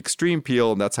there's the extreme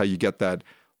peel, and that's how you get that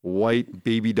white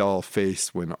baby doll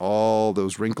face when all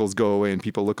those wrinkles go away and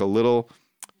people look a little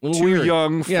too weird.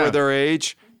 young Yeah. for their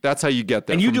age. That's how you get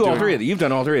there. And you from do all doing- three of these. You've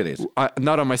done all three of these.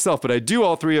 Not on myself, but I do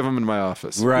all three of them in my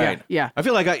office. Right. Yeah. I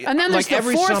feel like And then there's like the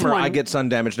every fourth summer one. I get sun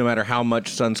damage no matter how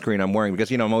much sunscreen I'm wearing because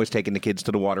I'm always taking the kids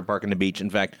to the water park and the beach. In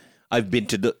fact, I've been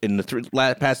to in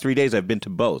the past 3 days I've been to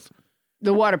both.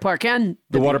 The water park and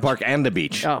The water beach. park and the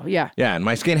beach. Oh, yeah. Yeah, and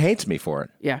my skin hates me for it.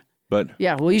 Yeah. But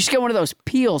Yeah, well, you should get one of those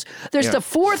peels. There's the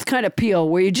fourth kind of peel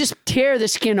where you just tear the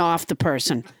skin off the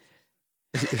person.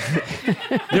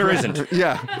 there isn't.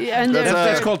 Yeah. And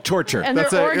That's called torture. and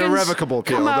That's their an organs irrevocable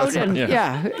peel. come out That's- and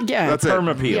yeah. That's it.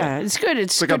 Perma-peel. Yeah, it's good.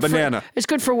 It's like good a banana. it's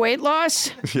good for weight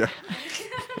loss. Yeah.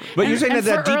 But you're saying and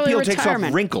that for deep early peel takes off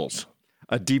retirement. wrinkles.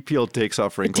 A deep peel takes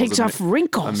off It wrinkles. takes off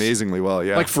wrinkles. amazingly well.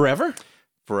 Yeah. Like forever?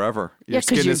 forever. Yeah, Your 'cause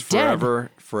skin you're is dead.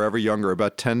 forever younger,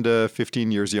 about 10 to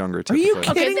 15 years younger. Are Typically. you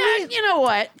Okay, kidding me? you know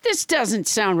what? This doesn't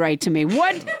sound right to me.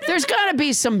 What? There's got to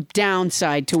be some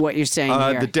downside to what you're saying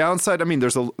here. The downside, I mean,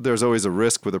 there's always a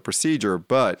risk with a procedure,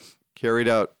 but carried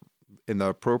out in the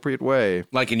appropriate way,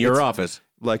 Like in your office.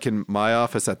 like in my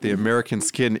office at the American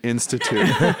Skin Institute,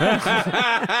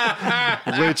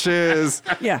 which is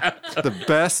yeah. the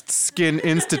best skin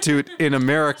institute in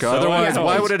America. Otherwise, I'm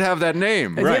why told. would it have that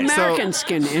name? The American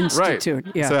Skin Institute.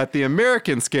 Right. Yeah. So at the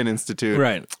American Skin Institute,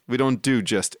 Right. we don't do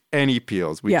just any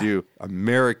peels. We Yeah. do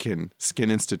American Skin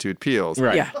Institute peels,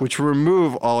 Right. Yeah. which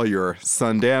remove all your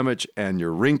sun damage and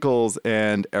your wrinkles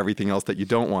and everything else that you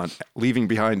don't want, leaving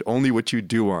behind only what you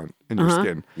do want in your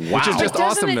skin, which is Wow. just Doesn't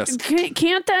awesomeness.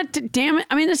 can't that, damn it?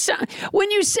 I mean,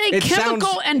 when you say It chemical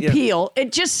sounds- and yeah. peel,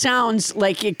 it just sounds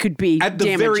like it could be At the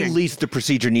damaging. very least, the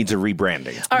procedure needs a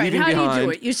rebranding. All right, leaving how do you do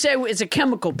behind- it? You say it's a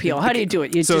chemical peel. How do you do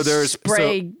it? You So just there's-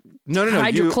 spray No.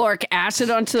 hydrochloric acid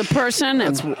onto the person?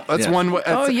 And, That's Yeah. one way.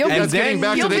 Oh, you'll be- that's getting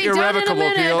back to you'll the be done in a irrevocable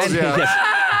minute. peels. Yeah.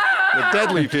 The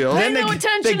deadly peels. Pay no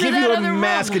attention they to give that you a other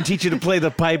mask room. and teach you to play the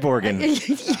pipe organ.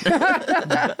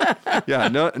 Yeah,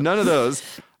 none of those.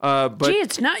 But Gee,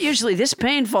 it's not usually this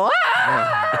painful.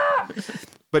 Ah!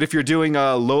 But if you're doing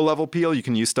a low-level peel, you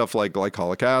can use stuff like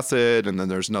glycolic acid, and then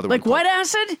there's another Like one what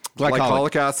acid?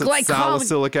 Glycolic acid, Glycolic-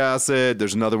 salicylic acid.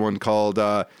 There's another one called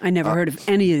I never heard of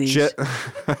any of these.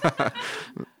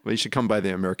 Well, you should come by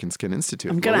the American Skin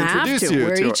Institute. I'm going to We'll have introduce to, you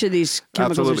where each of these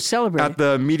chemicals Absolutely. are celebrated. At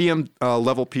the medium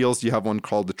level peels, you have one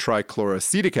called the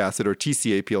trichloroacetic acid, or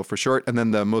TCA peel for short, and then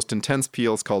the most intense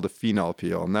peel is called a phenol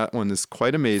peel, and that one is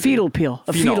quite amazing. Fetal peel.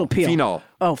 A fetal peel. Phenol.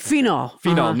 Oh, phenol.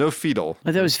 Phenol, no fetal.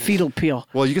 I thought it was fetal peel.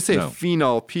 Well, you could say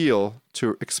phenol peel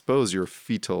to expose your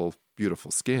fetal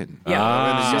beautiful skin.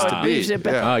 Yeah. It used So to it be. leaves it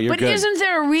back. Yeah. you're But good. isn't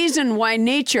there a reason why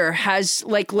nature has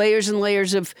like layers and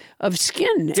layers of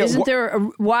skin? Isn't there?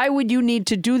 Why would you need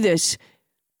to do this?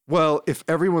 Well, if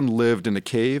everyone lived in a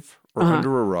cave or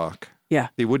under a rock, Yeah.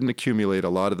 they wouldn't accumulate a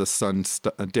lot of the sun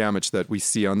damage that we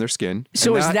see on their skin.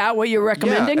 So And is that what you're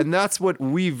recommending? Yeah, and that's what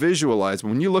we visualize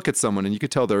when you look at someone and you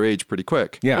could tell their age pretty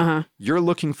quick. Yeah. You're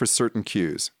looking for certain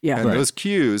cues. Yeah. And Right. those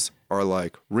cues are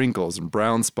like wrinkles and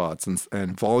brown spots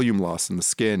and volume loss in the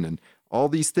skin and all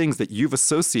these things that you've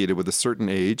associated with a certain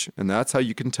age. And that's how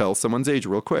you can tell someone's age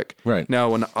real quick. Right. Now,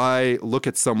 when I look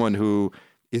at someone who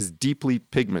is deeply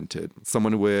pigmented,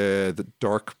 someone with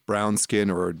dark brown skin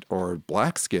or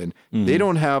black skin, they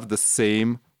don't have the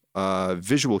same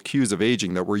visual cues of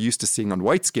aging that we're used to seeing on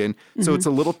white skin. So it's a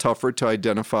little tougher to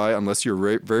identify, unless you're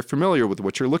very, very familiar with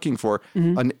what you're looking for,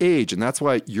 an age. And that's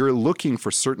why you're looking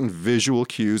for certain visual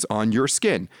cues on your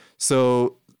skin.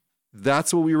 So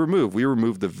that's what we remove. We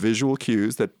remove the visual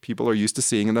cues that people are used to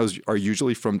seeing, and those are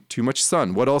usually from too much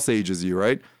sun. What else ages you,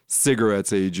 right?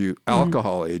 Cigarettes age you,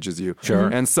 alcohol ages you,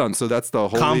 and sun. So that's the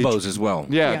whole Combos age. as well.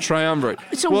 Yeah, triumvirate.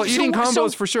 So- eating so- combos so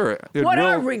for sure. It What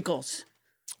are will- wrinkles?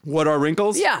 What are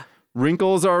wrinkles? Yeah.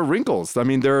 Wrinkles are wrinkles. I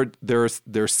mean, they're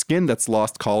skin that's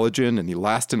lost collagen and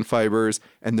elastin fibers,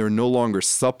 and they're no longer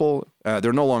supple.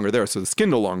 They're no longer there, so the skin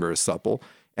no longer is supple,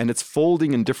 and it's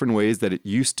folding in different ways that it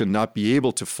used to not be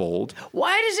able to fold.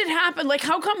 Why does it happen? Like,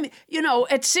 how come,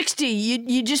 at 60,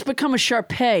 you just become a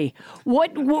Shar-Pei?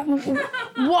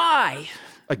 Why?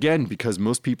 again, because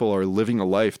most people are living a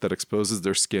life that exposes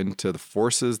their skin to the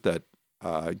forces that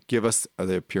give us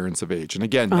the appearance of age. And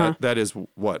again, that is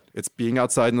what? It's being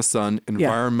outside in the sun,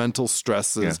 environmental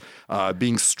stresses,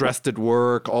 being stressed at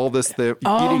work, all this.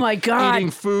 My God.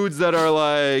 Eating foods that are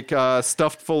like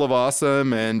stuffed full of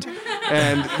awesome and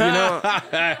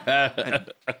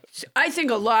I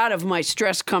think a lot of my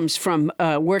stress comes from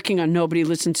working on Nobody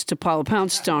Listens to Paula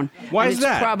Poundstone. Why is it's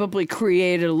that? Probably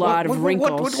created a lot of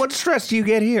wrinkles. What stress do you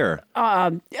get here?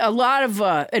 A lot of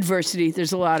adversity.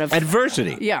 There's a lot of...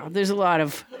 Adversity? Yeah, there's a lot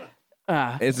of...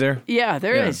 Is there? Yeah,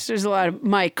 there is. There's a lot of...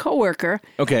 My coworker,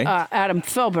 Adam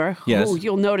Felber, who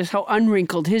you'll notice how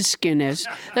unwrinkled his skin is.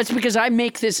 That's because I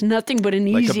make this nothing but an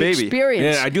easy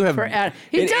experience. Yeah, I do have... For Adam.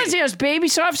 He has baby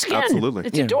soft skin. Absolutely.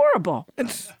 It's adorable.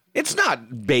 It's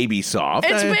not baby soft.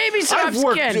 It's baby soft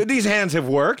skin. These hands have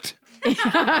worked.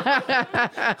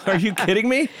 Are you kidding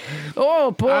me?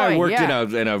 Oh, boy, I worked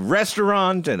in a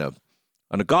restaurant,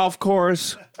 on a golf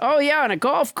course. Oh, yeah, on a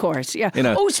golf course, yeah. In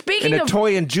a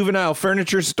toy and juvenile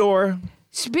furniture store.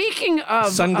 Speaking of...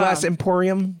 Sunglass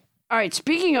Emporium. All right,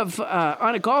 speaking of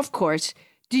on a golf course,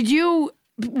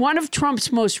 one of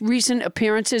Trump's most recent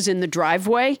appearances in the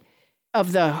driveway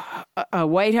of the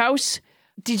White House...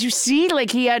 Did you see,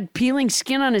 he had peeling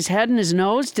skin on his head and his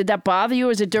nose? Did that bother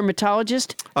you as a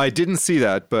dermatologist? I didn't see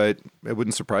that, but it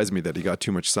wouldn't surprise me that he got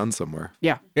too much sun somewhere.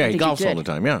 Yeah. Yeah, he golfs all the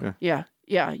time, Yeah.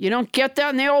 You don't get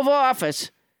that in the Oval Office.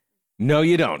 No,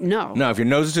 you don't. No. No, if your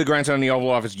nose is to the grindstone in the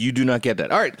Oval Office, you do not get that.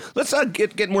 All right, let's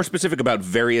get more specific about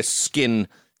various skin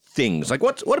things. Like,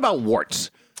 what about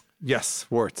warts? Yes,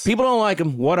 warts. People don't like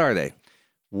them. What are they?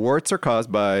 Warts are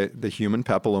caused by the human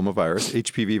papillomavirus,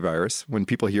 HPV virus. When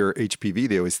people hear HPV,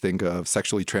 they always think of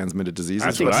sexually transmitted diseases.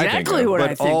 That's what exactly what I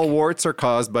think. But all warts are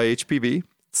caused by HPV.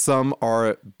 Some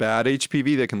are bad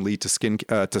HPV that can lead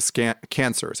to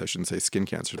cancers. I shouldn't say skin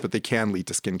cancers, but they can lead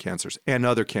to skin cancers and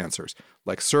other cancers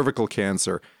like cervical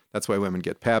cancer. That's why women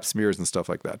get pap smears and stuff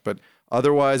like that. But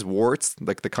otherwise, warts,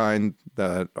 like the kind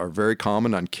that are very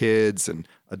common on kids and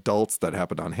adults that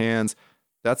happen on hands,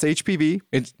 that's HPV.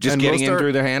 It's just getting in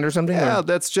through their hand or something? Yeah,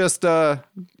 that's just,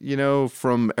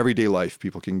 from everyday life,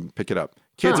 people can pick it up.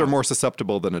 Kids are more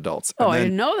susceptible than adults. I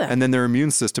didn't know that. And then their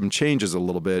immune system changes a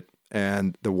little bit,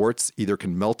 and the warts either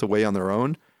can melt away on their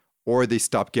own, or they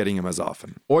stop getting them as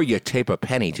often. Or you tape a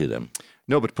penny to them.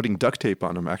 No, but putting duct tape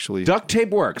on them actually... Duct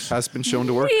tape works. Has been shown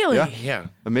to work. Really? Yeah.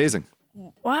 Amazing.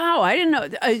 Wow, I didn't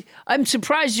know. I'm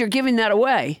surprised you're giving that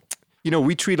away.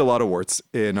 We treat a lot of warts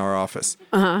in our office.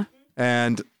 Uh-huh.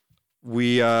 And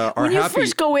we are when happy. When you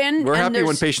first go in, we're happy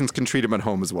when patients can treat them at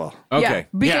home as well. Okay.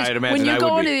 Because I'd imagine when you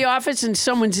go into the office and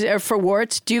someone's there for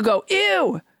warts, do you go,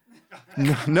 ew?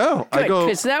 No, I go,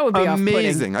 because that would be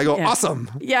amazing. off-putting. I go,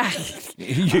 awesome. Yeah.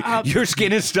 Your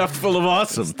skin is stuffed full of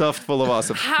awesome. Stuffed full of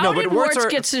awesome. How did warts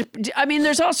get... I mean,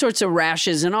 there's all sorts of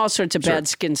rashes and all sorts of bad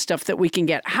skin stuff that we can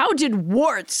get. How did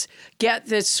warts get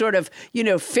this sort of,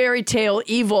 fairy tale,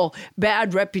 evil,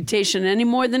 bad reputation any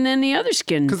more than any other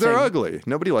skin Because they're ugly.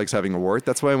 Nobody likes having a wart.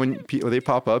 That's why when they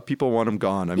pop up, people want them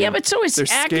gone. I mean, but so is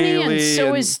acne and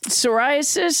so is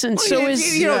psoriasis and so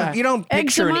is you don't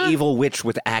picture eczema. an evil witch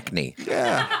with acne.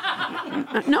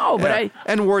 Yeah. No, but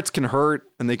and warts can hurt,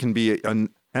 and they can be, and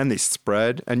they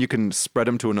spread, and you can spread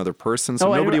them to another person.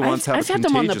 So nobody wants to have I've had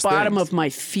them on the bottom of my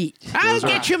feet. I'll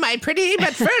get you, my pretty,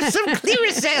 but first some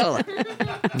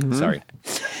Clearasil. Sorry.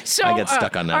 So I get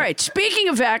stuck on that. All right. Speaking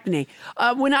of acne,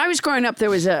 when I was growing up,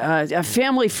 there was a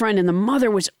family friend, and the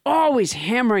mother was always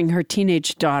hammering her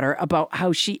teenage daughter about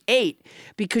how she ate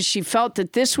because she felt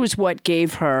that this was what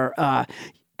gave her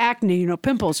acne,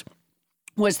 pimples.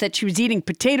 Was that she was eating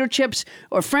potato chips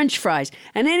or French fries.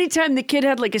 And anytime the kid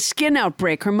had a skin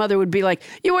outbreak, her mother would be like,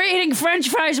 you were eating French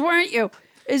fries, weren't you?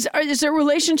 Is there a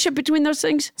relationship between those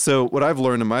things? So what I've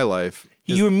learned in my life...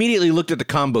 You immediately looked at the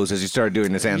combos as you started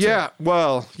doing this answer. Yeah,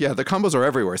 the combos are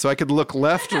everywhere. So I could look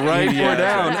left, right, or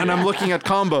down, and I'm looking at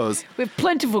combos. We have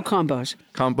plentiful combos.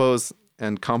 Combos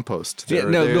and compost. They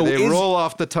roll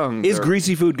off the tongue. Is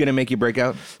greasy food going to make you break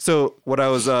out? So what I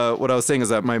was saying is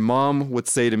that my mom would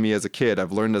say to me as a kid,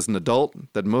 I've learned as an adult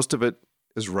that most of it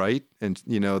is right. And,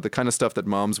 the kind of stuff that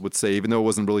moms would say, even though it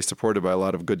wasn't really supported by a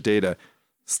lot of good data,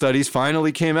 studies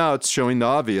finally came out showing the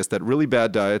obvious that really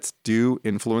bad diets do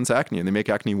influence acne and they make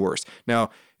acne worse.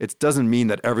 Now, it doesn't mean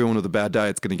that everyone with a bad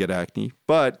diet is going to get acne,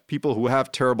 but people who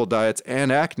have terrible diets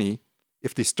and acne,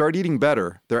 if they start eating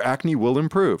better, their acne will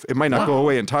improve. It might not go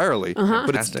away entirely,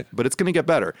 but it's going to get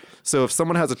better. So if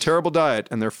someone has a terrible diet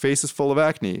and their face is full of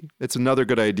acne, it's another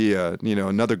good idea,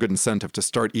 another good incentive to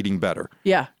start eating better.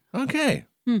 Yeah. Okay.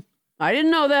 I didn't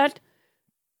know that.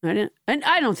 And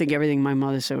I don't think everything my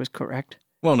mother said was correct.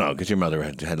 Well, no, because your mother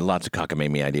had lots of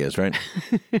cockamamie ideas, right?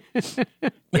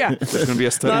 Yeah. There's going to be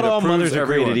a study Not that all proves mothers are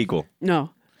everyone. created equal. No.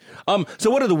 So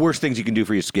what are the worst things you can do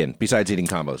for your skin besides eating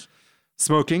combos?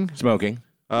 Smoking, Smoking.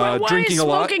 Why drinking is a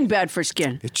lot. smoking bad for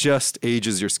skin? It just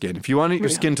ages your skin. If you want your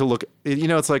skin to look,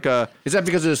 it's like a. Is that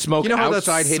because of the smoke how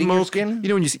outside that hitting smoke, your skin? You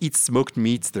know when you eat smoked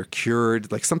meats, they're cured.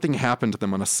 Like something happened to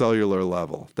them on a cellular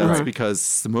level. That's because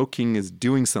smoking is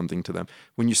doing something to them.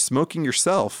 When you're smoking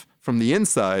yourself from the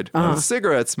inside with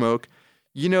cigarette smoke,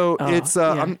 it's.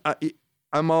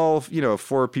 I'm all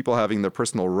for people having their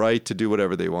personal right to do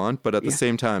whatever they want, but at the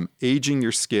same time, aging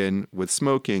your skin with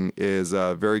smoking is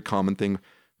a very common thing.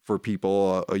 For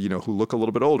people, who look a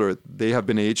little bit older, they have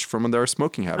been aged from their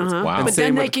smoking habits. Wow. And But then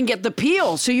same they with- can get the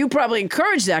peel. So you probably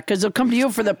encourage that because they'll come to you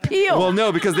for the peel. Well,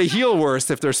 no, because they heal worse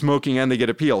if they're smoking and they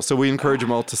get a peel. So we encourage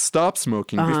them all to stop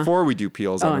smoking before we do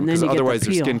peels on them and then because you get the otherwise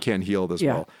their peel. skin can't heal as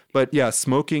well. But yeah,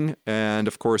 smoking and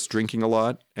of course drinking a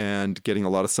lot and getting a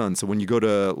lot of sun. So when you go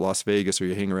to Las Vegas or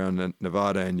you hang around in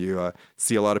Nevada and you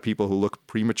see a lot of people who look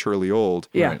prematurely old,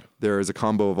 there is a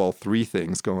combo of all three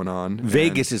things going on.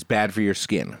 Vegas is bad for your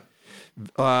skin.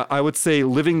 I would say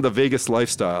living the Vegas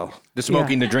lifestyle. The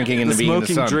smoking, the drinking, and the being in the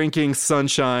Smoking, sun. drinking,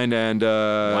 sunshine, and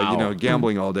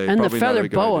gambling all day. and the Probably not a feather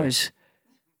good idea. boas.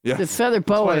 Yeah. The feather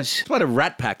boas. That's why the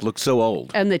Rat Pack looks so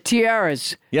old. And the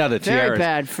tiaras. Yeah, the Very tiaras.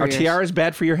 bad for Are your- tiaras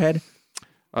bad for your head?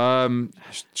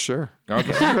 Sure.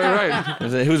 Okay. Right.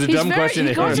 It was a He's dumb very- question.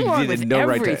 he goes You along didn't with know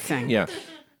right to- everything. Yeah.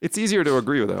 It's easier to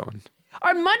agree with that one.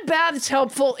 Are mud baths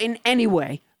helpful in any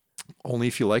way? Only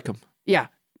if you like them. Yeah.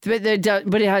 But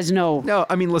it has no. No,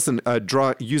 I mean, listen,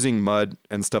 using mud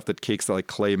and stuff that cakes like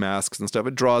clay masks and stuff,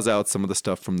 it draws out some of the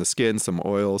stuff from the skin, some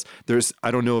oils.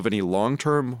 I don't know of any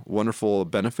long-term wonderful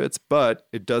benefits, but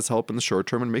it does help in the short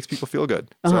term and makes people feel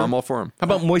good. So I'm all for them. How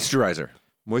about moisturizer?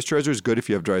 Moisturizer is good if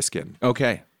you have dry skin.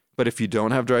 Okay. But if you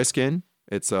don't have dry skin,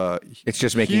 it's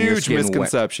just making your huge skin wet.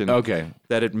 misconception Okay.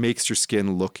 that it makes your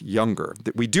skin look younger.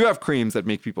 We do have creams that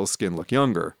make people's skin look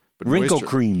younger. But Wrinkle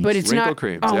cream. But it's Wrinkle not.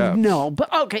 creams, Oh yeah. no!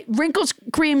 But okay, wrinkles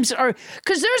creams are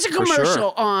because there's a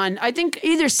commercial on I think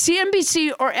either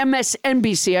CNBC or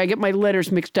MSNBC. I get my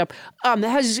letters mixed up. That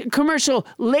has a commercial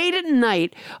late at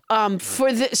night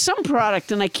for some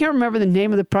product, and I can't remember the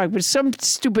name of the product, but it's some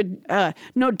stupid.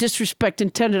 No disrespect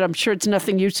intended. I'm sure it's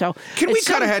nothing you sell. Can we It's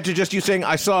cut some- ahead to just you saying,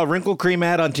 I saw a wrinkle cream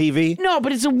ad on TV? No,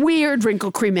 but it's a weird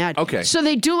wrinkle cream ad. Okay. So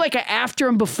they do like an after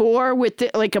and before with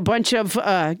like a bunch of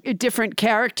different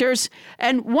characters.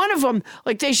 And one of them,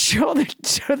 like they show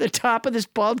the top of this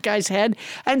bald guy's head,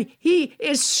 and he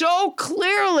is so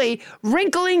clearly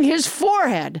wrinkling his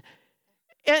forehead.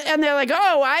 And they're like,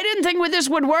 oh, I didn't think this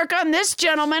would work on this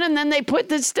gentleman. And then they put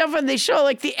this stuff and they show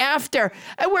like the after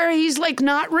where he's like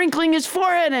not wrinkling his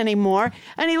forehead anymore.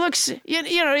 And he looks,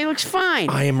 he looks fine.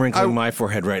 I am wrinkling my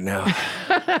forehead right now.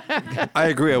 I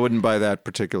agree. I wouldn't buy that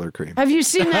particular cream. Have you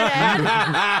seen that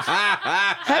ad?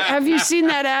 Have you seen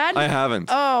that ad? I haven't.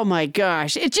 Oh my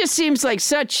gosh! It just seems like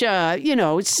such,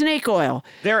 snake oil.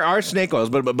 There are snake oils,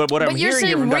 but what I'm But you're hearing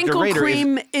here saying from Dr. wrinkle Rader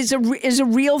cream is a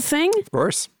real thing? Of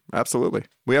course. Absolutely.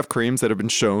 We have creams that have been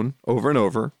shown over and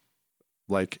over,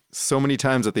 like so many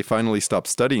times that they finally stopped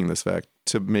studying this fact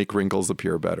to make wrinkles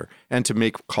appear better and to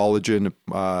make collagen,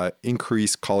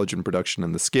 increase collagen production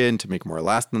in the skin, to make more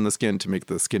elastin in the skin, to make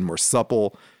the skin more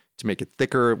supple, to make it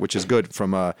thicker, which is good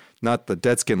from not the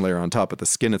dead skin layer on top, but the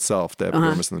skin itself, the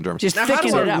epidermis and the dermis. Just Now, how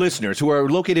thicken do it our up. listeners who are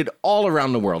located all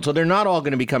around the world, so they're not all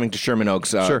going to be coming to Sherman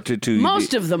Oaks to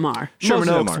Most of them are. Sherman most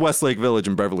of them Oaks, are. Westlake Village,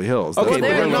 and Beverly Hills. Okay, That's but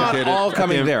where they're we're not located. all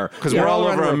coming there. Because Yeah. we're all All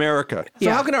over around- America. So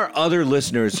how can our other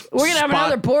listeners We're going to have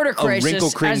another spot border a wrinkle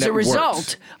crisis cream as that a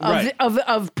result works?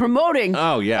 of promoting.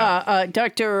 Oh, yeah.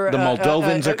 Dr. The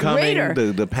Moldovans are coming.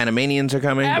 Rader. The Panamanians are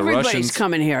coming. Everybody's the Russians.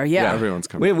 coming here. Yeah. Everyone's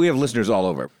coming. We have listeners all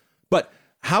over. But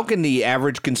how can the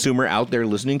average consumer out there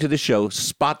listening to the show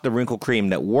spot the wrinkle cream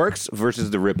that works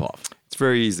versus the ripoff? It's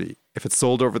very easy. If it's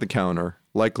sold over the counter,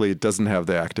 likely it doesn't have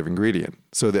the active ingredient.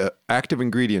 So the active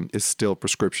ingredient is still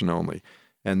prescription only.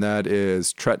 And that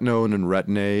is tretinoin and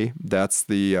retin-A. That's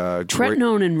the...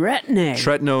 Tretinoin and retin-A.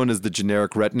 Tretinoin is the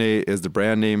generic. Retin-A is the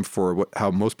brand name for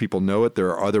how most people know it. There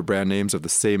are other brand names of the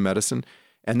same medicine.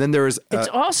 And then there's... It's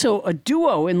also a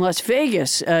duo in Las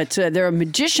Vegas. They're a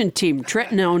magician team,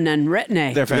 Tretinoin and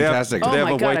retin-A. They're fantastic. Oh They have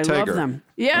my a God, white I tiger. love them.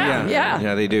 Yeah.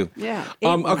 Yeah, they do. Yeah.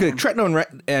 Okay, tretinoin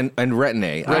and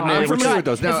retin-A. I'm Oh, familiar God. with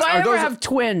those. Now, if I are ever those have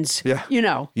twins, Yeah.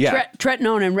 Yeah.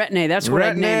 Tretinoin and retin-A, that's what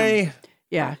I'd name them. retin-A?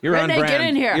 Yeah. You're on retin-A, brand. get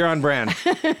in here. You're on brand.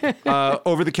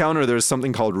 over the counter, there's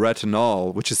something called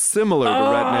retinol, which is similar to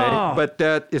retin-A, but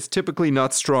that is typically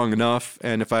not strong enough.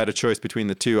 And if I had a choice between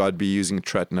the two, I'd be using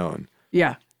tretinoin.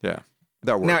 Yeah. Yeah.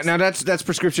 That works. Now that's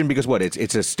prescription because what? It's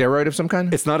a steroid of some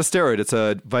kind? It's not a steroid. It's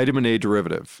a vitamin A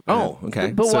derivative. Oh, okay.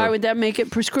 But why would that make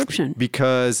it prescription?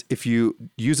 Because if you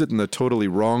use it in the totally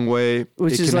wrong way,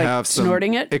 Which it is can like have some,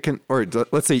 snorting it? It can, or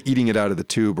let's say eating it out of the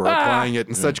tube or applying it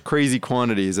in such crazy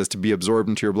quantities as to be absorbed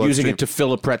into your bloodstream. Using it to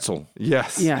fill a pretzel.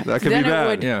 Yes. Yeah. That could Then be it bad.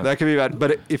 would- Yeah. That could be bad.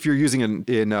 But if you're using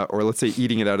it or let's say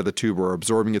eating it out of the tube or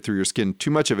absorbing it through your skin,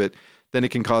 too much of it, then it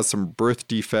can cause some birth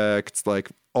defects like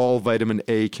all vitamin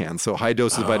A can. So high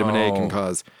doses of vitamin A can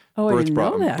cause I didn't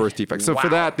know that. birth defects. So for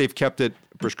that, they've kept it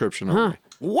prescription only.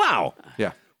 Wow.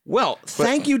 Yeah. Well,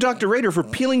 thank you, Dr. Rader, for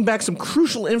peeling back some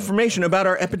crucial information about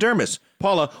our epidermis.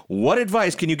 Paula, what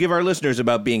advice can you give our listeners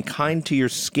about being kind to your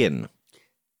skin?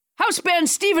 House band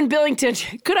Stephen Billington,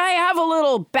 could I have a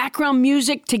little background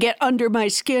music to get under my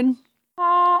skin?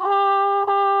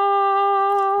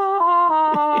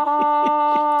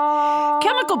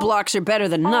 Chemical blocks are better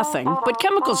than nothing, but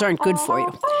chemicals aren't good for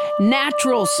you.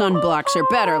 Natural sunblocks are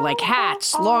better, like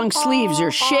hats, long sleeves,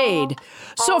 or shade.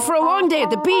 So for a long day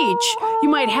at the beach, you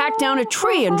might hack down a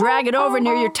tree and drag it over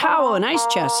near your towel and ice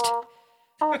chest.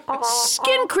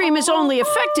 Skin cream is only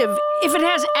effective if it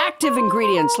has active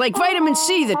ingredients like vitamin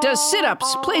C that does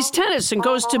sit-ups, plays tennis, and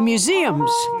goes to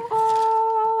museums.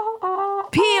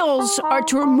 Peels are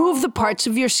to remove the parts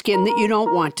of your skin that you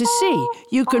don't want to see.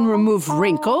 You can remove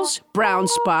wrinkles, brown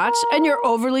spots, and your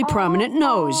overly prominent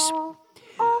nose.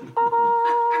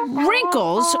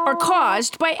 Wrinkles are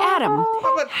caused by Adam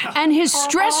and his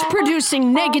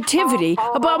stress-producing negativity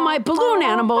about my balloon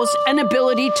animals and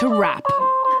ability to rap.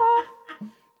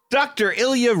 Dr.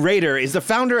 Ilya Rader is the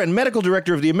founder and medical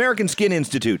director of the American Skin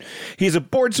Institute. He's a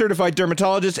board-certified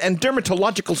dermatologist and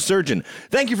dermatological surgeon.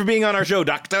 Thank you for being on our show,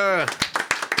 Doctor.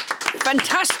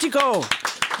 Fantastico!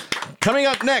 Coming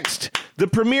up next, the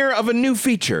premiere of a new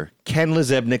feature, Ken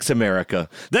Lezebnik's America.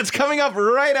 That's coming up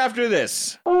right after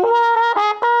this.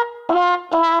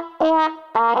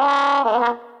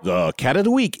 The cat of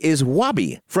the week is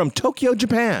Wabi from Tokyo,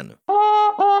 Japan.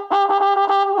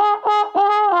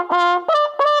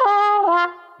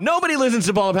 Nobody Listens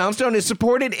to Paula Poundstone is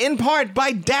supported in part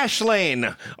by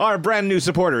Dashlane, our brand new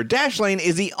supporter. Dashlane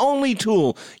is the only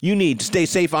tool you need to stay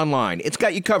safe online. It's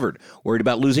got you covered. Worried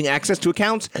about losing access to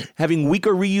accounts? Having weak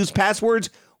or reused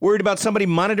passwords? Worried about somebody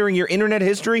monitoring your internet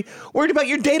history? Worried about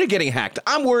your data getting hacked?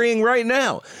 I'm worrying right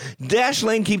now.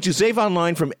 Dashlane keeps you safe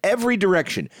online from every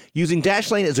direction. Using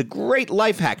Dashlane is a great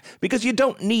life hack because you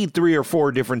don't need 3 or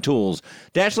 4 different tools.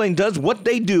 Dashlane does what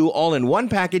they do all in one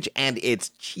package, and it's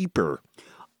cheaper.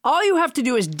 All you have to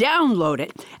do is download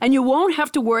it, and you won't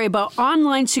have to worry about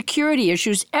online security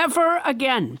issues ever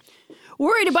again.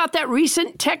 Worried about that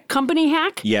recent tech company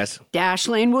hack? Yes.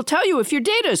 Dashlane will tell you if your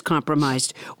data is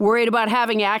compromised. Worried about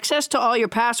having access to all your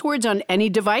passwords on any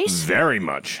device? Very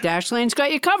much. Dashlane's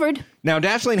got you covered. Now,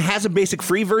 Dashlane has a basic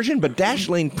free version, but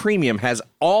Dashlane Premium has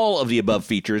all of the above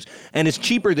features and is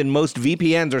cheaper than most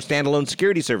VPNs or standalone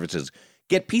security services.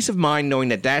 Get peace of mind knowing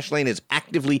that Dashlane is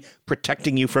actively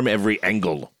protecting you from every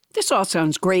angle. This all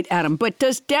sounds great, Adam, but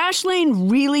does Dashlane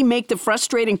really make the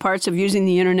frustrating parts of using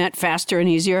the internet faster and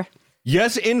easier?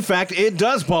 Yes, in fact, it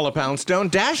does, Paula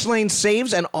Poundstone. Dashlane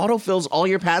saves and autofills all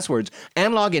your passwords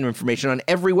and login information on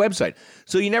every website.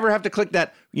 So you never have to click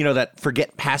that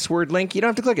forget password link. You don't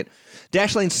have to click it.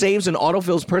 Dashlane saves and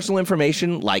autofills personal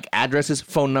information like addresses,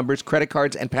 phone numbers, credit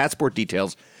cards, and passport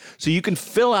details. So you can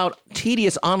fill out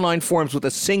tedious online forms with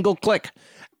a single click.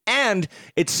 And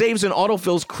it saves and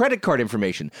autofills credit card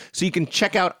information. So you can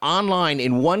check out online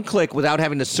in one click without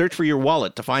having to search for your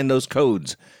wallet to find those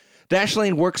codes.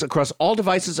 Dashlane works across all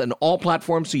devices and all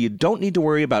platforms, so you don't need to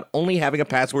worry about only having a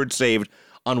password saved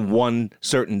on one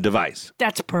certain device.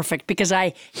 That's perfect, because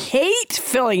I hate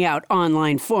filling out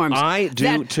online forms. I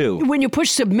do, too. When you push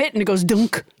submit and it goes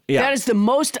dunk, Yeah. that is the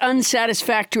most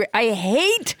unsatisfactory. I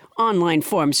hate online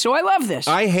forms, so I love this.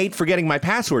 I hate forgetting my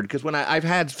password, because when I've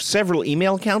had several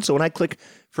email accounts, so when I click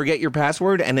forget your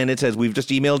password, and then it says, we've just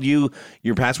emailed you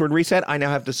your password reset, I now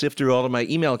have to sift through all of my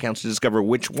email accounts to discover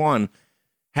which one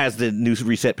has the new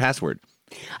reset password.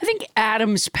 I think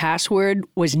Adam's password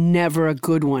was never a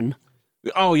good one.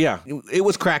 Oh, yeah. It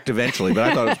was cracked eventually, but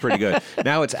I thought it was pretty good.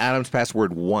 Now it's Adam's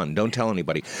Password 1. Don't tell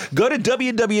anybody. Go to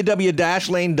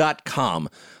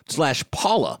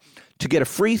www.dashlane.com/Paula to get a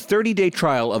free 30-day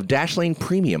trial of Dashlane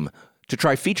Premium to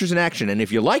try features in action. And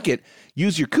if you like it,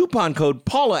 use your coupon code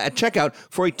Paula at checkout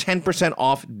for a 10%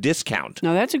 off discount.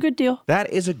 Now, that's a good deal. That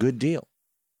is a good deal.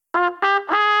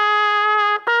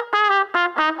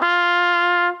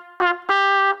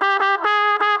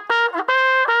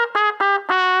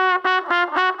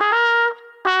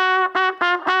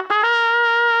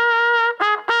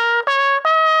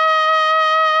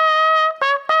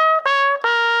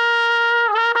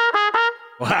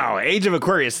 Age of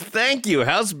Aquarius. Thank you,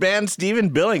 house band Stephen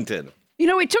Billington. You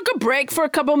know, we took a break for a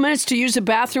couple of minutes to use the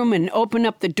bathroom and open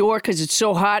up the door because it's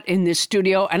so hot in this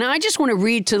studio. And I just want to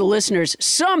read to the listeners.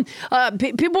 Some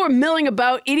people were milling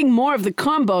about eating more of the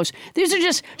combos. These are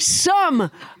just some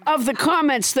of the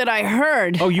comments that I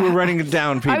heard. Oh, you were writing it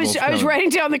down, people. I was writing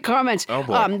down the comments. Oh,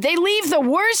 boy. They leave the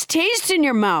worst taste in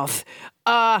your mouth.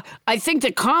 I think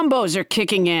the combos are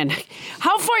kicking in.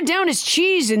 How far down is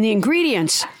cheese in the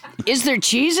ingredients? Is there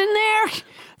cheese in there?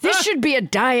 This should be a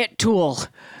diet tool.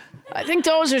 I think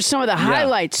those are some of the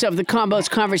highlights of the combos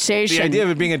conversation. The idea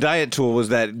of it being a diet tool was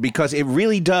that because it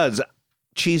really does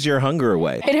cheese your hunger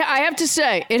away. I have to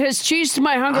say, it has cheesed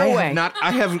my hunger away.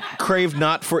 I have craved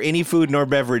not for any food nor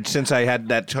beverage since I had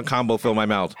that combo fill my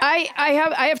mouth. I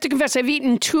have to confess, I've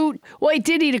eaten two. Well, I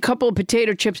did eat a couple of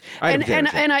potato chips, and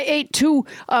I ate two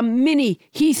mini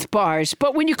Heath bars.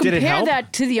 But when you compare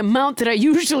that to the amount that I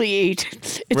usually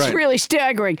eat, it's really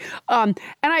staggering. And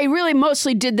I really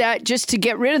mostly did that just to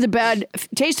get rid of the bad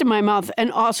taste in my mouth, and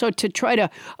also to try to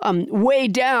weigh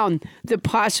down the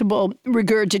possible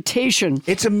regurgitation.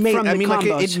 It's amazing. I mean,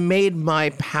 combos. it made my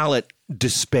palate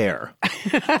despair.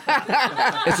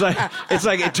 It's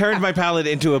like it turned my palate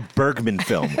into a Bergman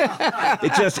film.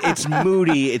 It's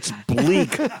moody. It's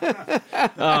bleak.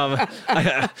 I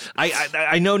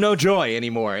know no joy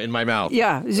anymore in my mouth.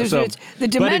 Yeah, the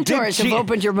Dementors have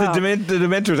opened your mouth. The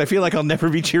Dementors. I feel like I'll never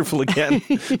be cheerful again.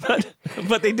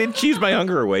 but they did cheese my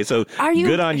hunger away. So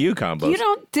good on you, combos. You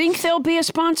don't think they'll be a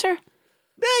sponsor?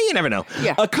 You never know.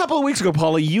 Yeah. A couple of weeks ago,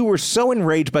 Paula, you were so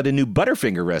enraged by the new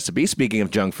Butterfinger recipe, speaking of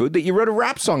junk food, that you wrote a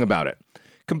rap song about it.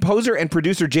 Composer and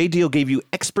producer Jay Deal gave you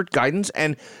expert guidance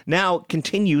and now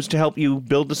continues to help you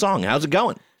build the song. How's it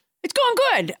going? It's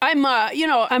going good.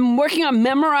 I'm working on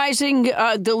memorizing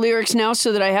the lyrics now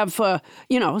so that I have, so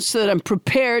that I'm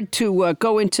prepared to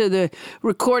go into the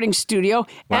recording studio.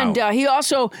 Wow. And he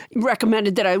also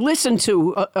recommended that I listen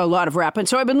to a lot of rap. And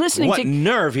so I've been listening What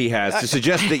nerve he has to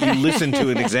suggest that you listen to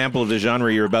an example of the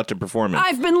genre you're about to perform in.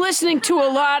 I've been listening to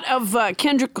a lot of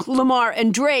Kendrick Lamar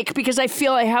and Drake because I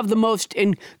feel I have the most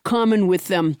in common with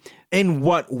them. In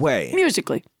what way?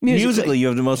 Musically, you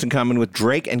have the most in common with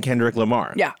Drake and Kendrick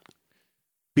Lamar. Yeah.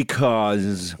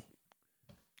 Because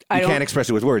you can't express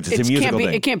it with words. It's a musical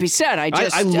thing. It can't be said.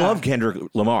 I love Kendrick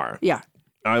Lamar. Yeah.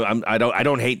 I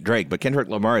don't hate Drake, but Kendrick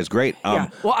Lamar is great. Yeah.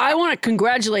 Well, I want to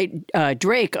congratulate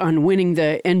Drake on winning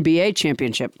the NBA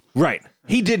championship. Right.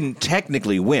 He didn't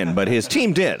technically win, but his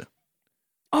team did.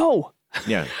 Oh.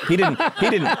 Yeah. He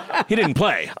didn't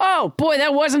play. Oh boy,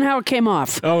 that wasn't how it came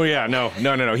off. Oh yeah, no.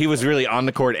 He was really on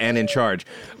the court and in charge.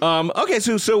 Okay,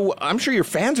 so I'm sure your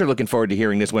fans are looking forward to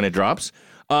hearing this when it drops.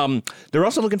 They're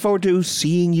also looking forward to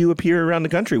seeing you appear around the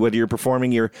country, whether you're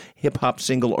performing your hip-hop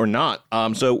single or not.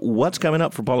 So what's coming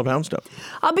up for Paula Poundstone?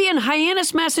 I'll be in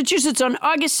Hyannis, Massachusetts on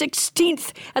August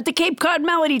 16th at the Cape Cod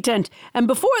Melody Tent. And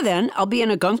before then, I'll be in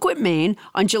Ogunquit, Maine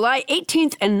on July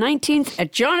 18th and 19th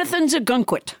at Jonathan's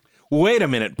Ogunquit. Wait a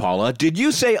minute, Paula. Did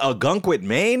you say Ogunquit,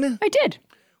 Maine? I did.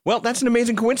 Well, that's an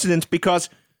amazing coincidence because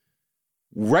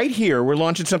right here, we're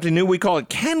launching something new. We call it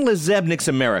Ken Lezebnik's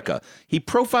America. He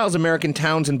profiles American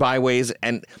towns and byways,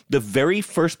 and the very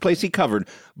first place he covered,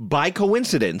 by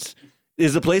coincidence,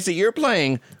 is the place that you're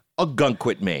playing,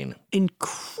 Ogunquit, Maine.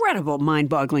 Incredible,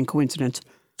 mind-boggling coincidence.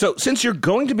 So since you're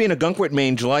going to be in Ogunquit,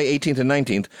 Maine, July 18th and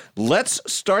 19th, let's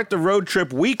start the road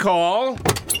trip we call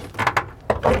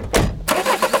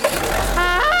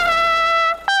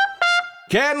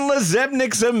Ken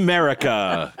Lezebnik's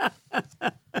America.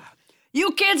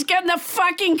 You kids get in the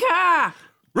fucking car.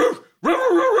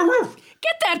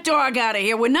 Get that dog out of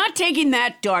here. We're not taking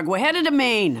that dog. We're headed to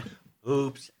Maine.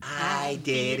 Oops, I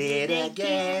did it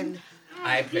again.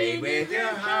 I played with your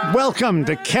heart. Welcome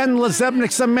to Ken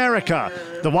Lezebnik's America.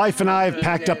 The wife and I have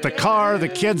packed up the car, the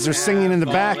kids are singing in the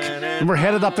back, and we're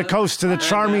headed up the coast to the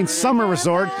charming summer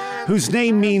resort, whose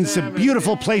name means a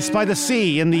beautiful place by the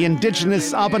sea in the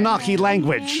indigenous Abenaki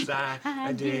language.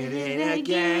 I did it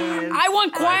again. I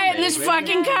want quiet in this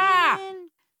fucking car.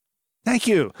 Thank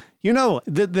you. You know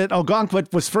that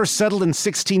Ogunquit was first settled in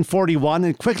 1641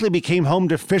 and quickly became home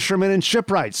to fishermen and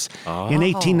shipwrights. In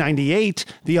 1898,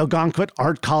 the Ogunquit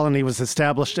Art Colony was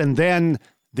established, and then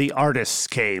the artists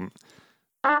came.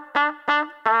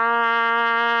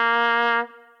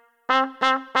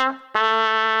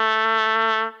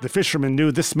 The fishermen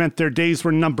knew this meant their days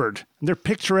were numbered, and their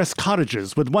picturesque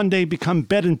cottages would one day become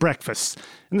bed and breakfasts,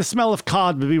 and the smell of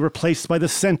cod would be replaced by the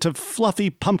scent of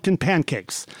fluffy pumpkin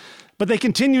pancakes. But they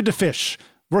continued to fish,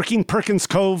 working Perkins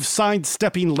Cove,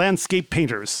 sidestepping landscape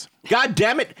painters. God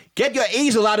damn it! Get your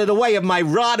easel out of the way of my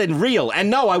rod and reel.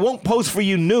 And no, I won't pose for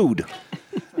you nude.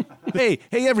 Hey,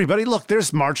 everybody, look,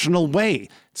 there's Marginal Way.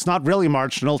 It's not really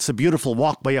marginal. It's a beautiful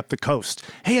walkway up the coast.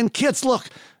 Hey, and kids, look,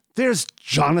 there's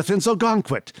Jonathan's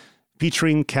Algonquin,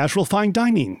 featuring casual fine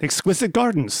dining, exquisite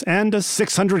gardens, and a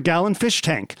 600-gallon fish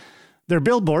tank. Their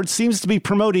billboard seems to be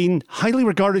promoting highly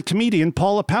regarded comedian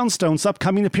Paula Poundstone's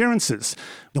upcoming appearances.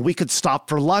 We could stop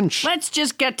for lunch. Let's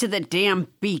just get to the damn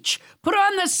beach. Put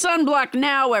on the sunblock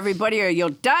now, everybody, or you'll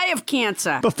die of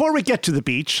cancer. Before we get to the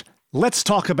beach, let's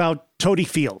talk about Toady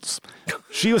Fields.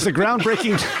 She was a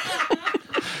groundbreaking...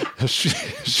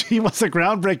 She was a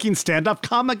groundbreaking stand-up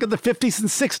comic of the 50s and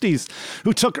 60s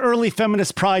who took early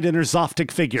feminist pride in her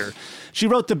Zoftic figure. She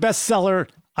wrote the bestseller...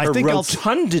 Her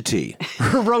rotundity.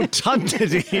 Her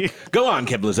rotundity. Go on,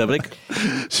 Kim Blazevnik.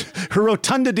 Her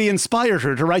rotundity inspired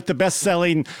her to write the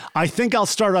best-selling I Think I'll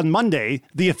Start on Monday,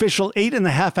 the official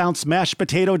 8.5-ounce mashed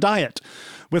potato diet,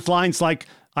 with lines like,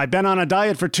 I've been on a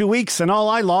diet for 2 weeks and all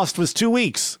I lost was 2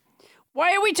 weeks.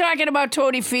 Why are we talking about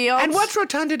Toady Fields? And what's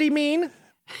rotundity mean?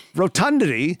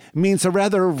 Rotundity means a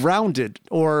rather rounded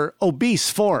or obese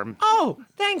form. Oh,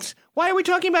 thanks. Why are we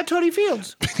talking about Toady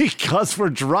Fields? Because we're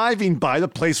driving by the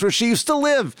place where she used to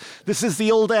live. This is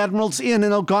the Old Admiral's Inn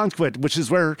in Algonquin, which is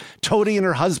where Toady and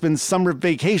her husband's summer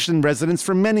vacation residence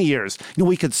for many years.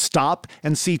 We could stop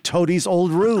and see Toady's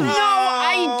old room. No,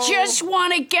 I just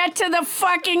want to get to the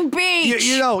fucking beach.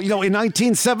 You know, in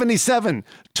 1977,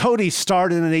 Toady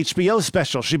starred in an HBO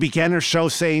special. She began her show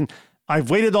saying, I've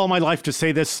waited all my life to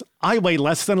say this. I weigh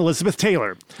less than Elizabeth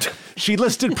Taylor. She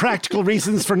listed practical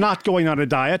reasons for not going on a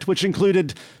diet, which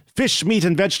included fish, meat,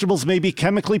 and vegetables may be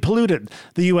chemically polluted.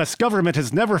 The U.S. government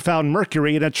has never found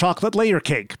mercury in a chocolate layer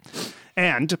cake.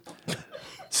 And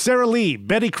Sarah Lee,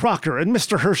 Betty Crocker, and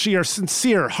Mr. Hershey are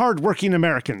sincere, hard-working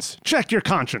Americans. Check your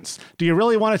conscience. Do you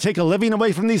really want to take a living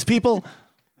away from these people?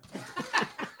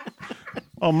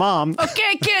 Oh, Mom.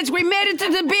 Okay, kids, we made it to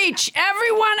the beach.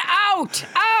 Everyone out!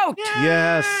 Out!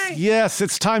 Yes,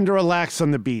 it's time to relax on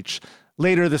the beach.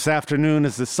 Later this afternoon,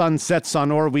 as the sun sets on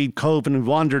Orweed Cove and we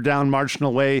wander down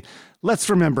Marginal Way, let's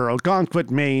remember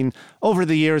Algonquin, Maine, over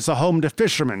the years a home to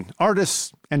fishermen,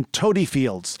 artists, and Toady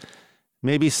Fields.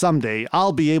 Maybe someday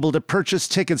I'll be able to purchase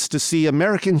tickets to see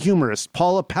American humorist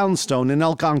Paula Poundstone in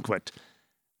Algonquin.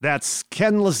 That's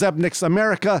Ken Lezebnik's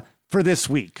America for this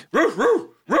week.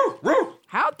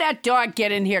 How'd that dog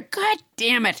get in here? God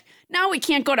damn it. Now we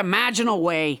can't go to Marginal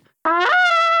Way.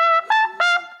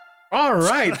 All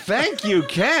right, thank you,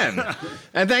 Ken,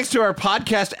 and thanks to our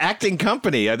podcast acting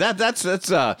company. That's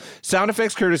sound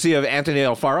effects courtesy of Anthony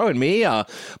Alfaro and me.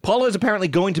 Paula is apparently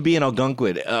going to be in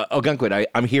Algonquin.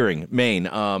 I'm hearing Maine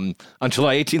on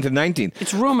July 18th and 19th.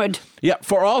 It's rumored. Yeah,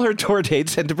 for all her tour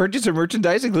dates and to purchase her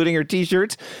merchandise, including her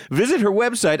T-shirts, visit her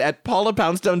website at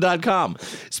paulapoundstone.com.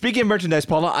 Speaking of merchandise,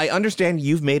 Paula, I understand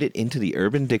you've made it into the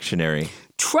Urban Dictionary.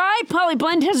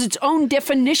 Tri-polyblend has its own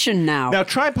definition now. Now,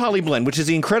 tri-polyblend, which is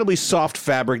the incredibly soft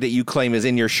fabric that you claim is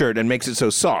in your shirt and makes it so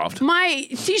soft. My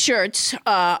T-shirts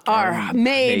are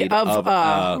made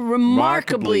of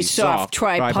remarkably soft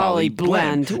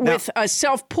tri-poly-blend with a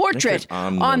self-portrait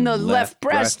on the left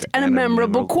breast and a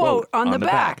memorable quote on the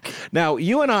back. Now,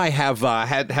 you and I have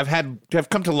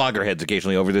come to loggerheads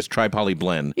occasionally over this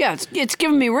tri-polyblend. Yeah, it's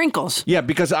giving me wrinkles. Yeah,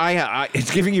 because it's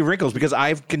giving you wrinkles because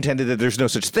I've contended that there's no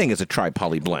such thing as a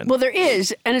tri-polyblend. Well, there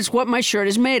is, and it's what my shirt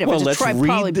is made of. Well, it's let's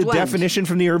read the definition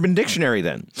from the Urban Dictionary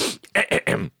then.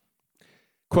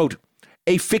 Quote,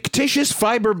 a fictitious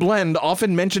fiber blend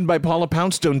often mentioned by Paula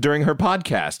Poundstone during her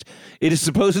podcast. It is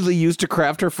supposedly used to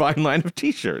craft her fine line of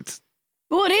T-shirts.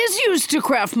 Well, it is used to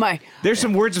craft my... There's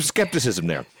some words of skepticism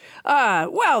there.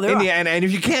 Well, there are... And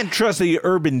if you can't trust the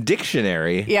Urban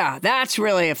Dictionary... Yeah, that's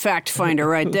really a fact finder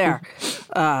right there.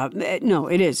 No,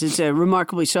 it is. It's a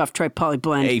remarkably soft tri-poly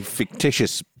blend. A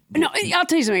fictitious... No, I'll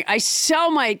tell you something. I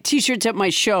sell my T-shirts at my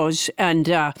shows, and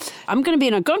I'm going to be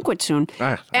in Algonquin soon.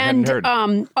 I hadn't heard.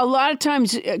 A lot of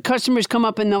times customers come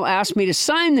up and they'll ask me to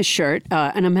sign the shirt,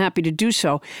 and I'm happy to do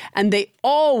so. And they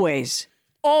always,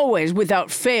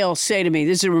 without fail, say to me,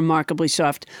 this is a remarkably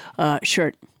soft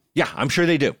shirt. Yeah, I'm sure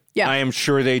they do. Yeah. I am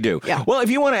sure they do. Yeah. Well, if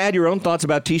you want to add your own thoughts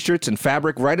about T-shirts and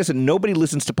fabric, write us at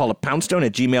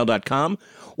nobodylistens-to-Paula-Poundstone@gmail.com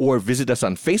or visit us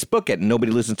on Facebook at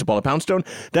Nobody Listens to Paula Poundstone.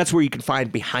 That's where you can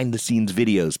find behind-the-scenes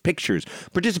videos, pictures,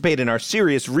 participate in our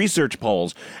serious research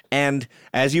polls, and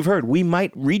as you've heard, we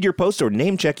might read your post or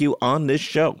name-check you on this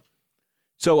show.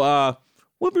 So,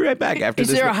 we'll be right back after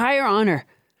this. Is there a higher honor?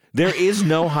 There is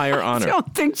no higher honor. I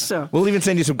don't think so. We'll even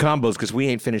send you some combos because we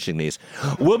ain't finishing these.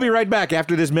 We'll be right back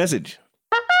after this message.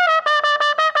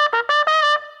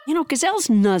 You know, gazelles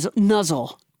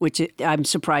nuzzle, which I'm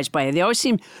surprised by. They always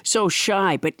seem so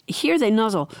shy, but here they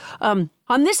nuzzle.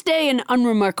 On this day in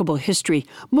unremarkable history,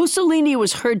 Mussolini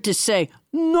was heard to say,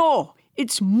 "No,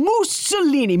 it's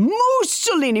Mussolini,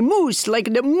 Mussolini, moose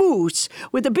like the moose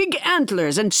with the big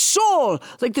antlers, and sole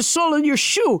like the sole of your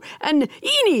shoe, and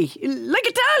ini like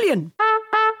Italian."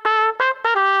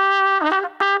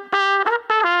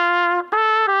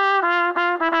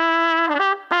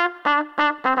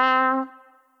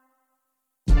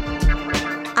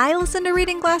 I listen to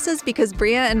Reading Glasses because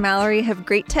Bria and Mallory have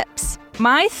great tips.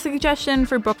 My suggestion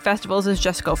for book festivals is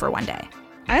just go for one day.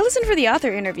 I listen for the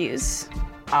author interviews.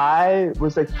 I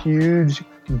was a huge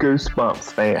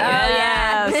Goosebumps fan.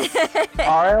 Yes.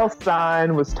 R.L.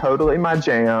 Stine was totally my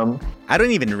jam. I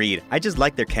don't even read. I just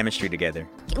like their chemistry together.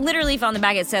 Literally, if on the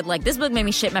back it said, like, this book made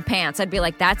me shit my pants, I'd be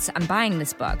like, I'm buying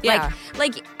this book. Yeah.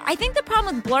 Like, I think the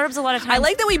problem with blurbs a lot of times... I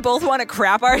like that we both want to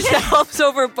crap ourselves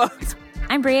over books.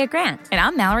 I'm Bria Grant. And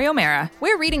I'm Mallory O'Mara.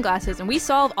 We're Reading Glasses, and we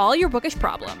solve all your bookish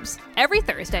problems. Every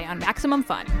Thursday on Maximum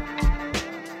Fun.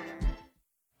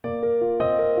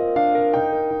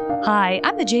 Hi,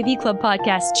 I'm the JV Club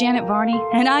podcast, Janet Varney,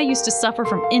 and I used to suffer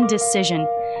from indecision.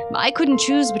 I couldn't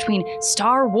choose between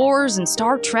Star Wars and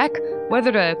Star Trek,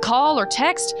 whether to call or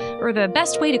text, or the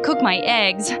best way to cook my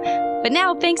eggs. But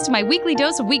now, thanks to my weekly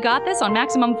dose of We Got This on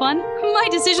Maximum Fun, my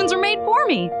decisions are made for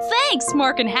me. Thanks,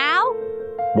 Mark and Hal.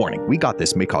 Warning, We Got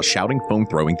This may cause shouting, phone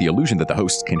throwing, the illusion that the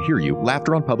hosts can hear you,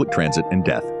 laughter on public transit, and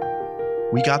death.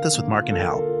 We Got This with Mark and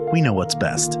Hal. We know what's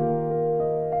best.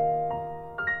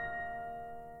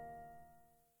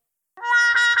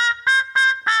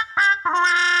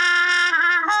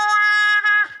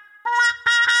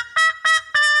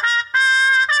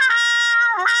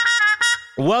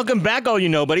 Welcome back, all you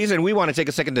nobodies, and we want to take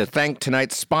a second to thank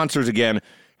tonight's sponsors again,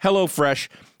 HelloFresh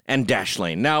and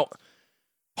Dashlane. Now,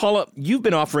 Paula, you've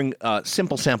been offering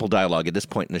simple sample dialogue at this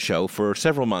point in the show for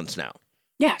several months now.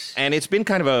 Yes. And it's been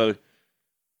kind of a,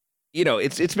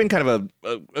 it's been kind of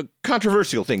a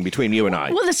controversial thing between you and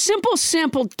I. Well, the simple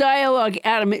sample dialogue,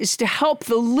 Adam, is to help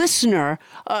the listener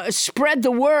spread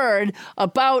the word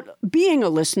about being a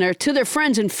listener to their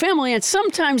friends and family, and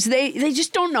sometimes they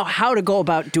just don't know how to go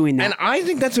about doing that. And I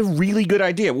think that's a really good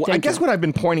idea. Well, I guess what I've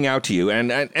been pointing out to you, and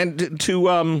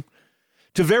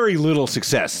to very little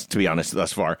success, to be honest,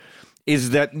 thus far,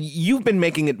 is that you've been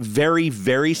making it very,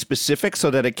 very specific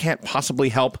so that it can't possibly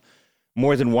help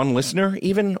more than one listener,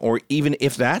 even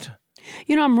if that.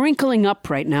 I'm wrinkling up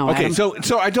right now, Okay, Adam.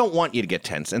 so I don't want you to get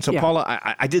tense. And so, Yeah.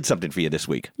 Paula, I did something for you this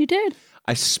week. You did?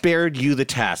 I spared you the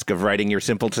task of writing your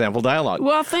simple sample dialogue.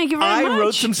 Well, thank you very much. I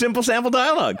wrote some simple sample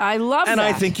dialogue. I love that. And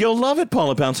I think you'll love it,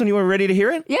 Paula Poundstone. You are ready to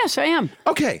hear it? Yes, I am.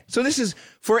 Okay, so this is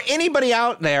for anybody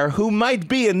out there who might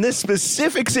be in this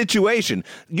specific situation.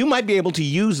 You might be able to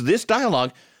use this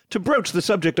dialogue to broach the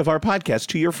subject of our podcast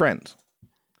to your friends.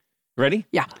 Ready?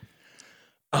 Yeah.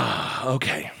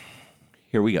 Okay.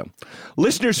 Here we go.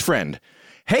 Listener's friend.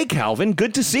 Hey, Calvin,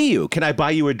 good to see you. Can I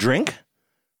buy you a drink?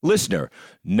 Listener.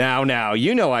 Now,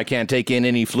 you know I can't take in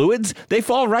any fluids. They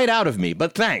fall right out of me,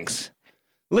 but thanks.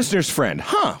 Listener's friend.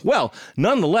 Huh, well,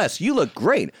 nonetheless, you look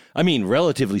great. I mean,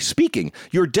 relatively speaking,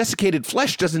 your desiccated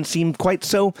flesh doesn't seem quite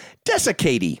so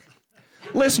desiccaty.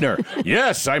 Listener.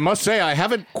 Yes, I must say I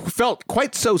haven't felt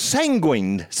quite so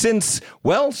sanguine since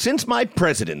my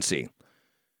presidency.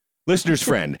 Listener's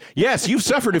friend. Yes, you've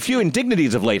suffered a few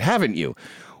indignities of late, haven't you?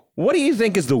 What do you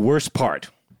think is the worst part?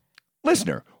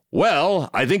 Listener. Well,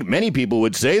 I think many people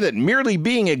would say that merely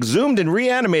being exhumed and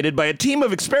reanimated by a team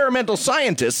of experimental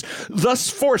scientists, thus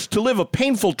forced to live a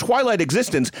painful twilight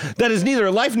existence that is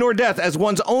neither life nor death as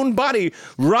one's own body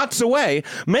rots away,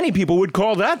 many people would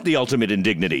call that the ultimate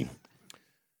indignity.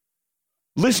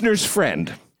 Listener's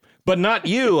friend. But not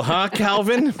you, huh,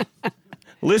 Calvin?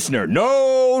 Listener,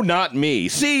 no, not me.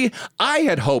 See, I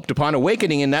had hoped upon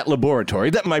awakening in that laboratory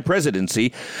that my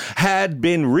presidency had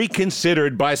been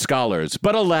reconsidered by scholars.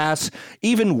 But alas,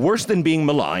 even worse than being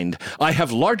maligned, I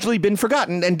have largely been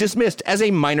forgotten and dismissed as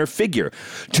a minor figure.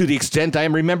 To the extent I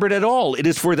am remembered at all, it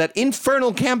is for that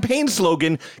infernal campaign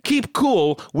slogan, keep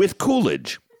cool with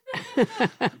Coolidge.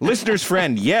 Listener's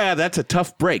friend, yeah, that's a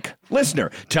tough break.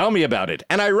 Listener, tell me about it.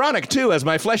 And ironic, too, as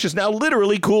my flesh is now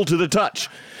literally cool to the touch.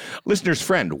 Listener's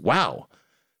friend, wow.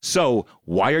 So,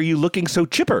 why are you looking so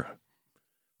chipper?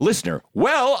 Listener,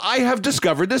 well, I have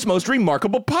discovered this most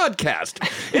remarkable podcast.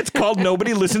 It's called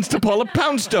Nobody Listens to Paula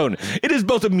Poundstone. It is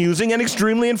both amusing and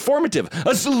extremely informative.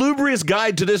 A salubrious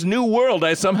guide to this new world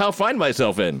I somehow find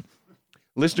myself in.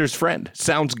 Listener's friend,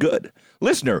 sounds good.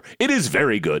 Listener, it is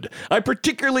very good. I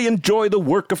particularly enjoy the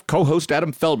work of co-host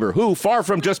Adam Felber, who, far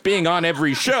from just being on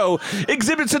every show,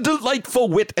 exhibits a delightful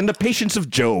wit and the patience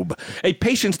of Job, a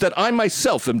patience that I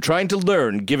myself am trying to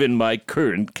learn given my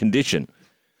current condition.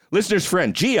 Listener's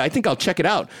friend, gee, I think I'll check it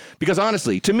out. Because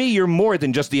honestly, to me, you're more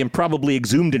than just the improbably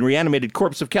exhumed and reanimated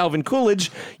corpse of Calvin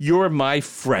Coolidge. You're my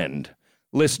friend.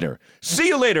 Listener, see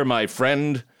you later, my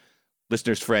friend.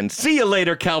 Listener's friend, see you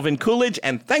later, Calvin Coolidge,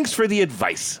 and thanks for the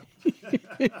advice.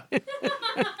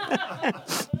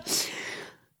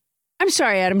 I'm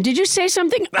sorry, Adam. Did you say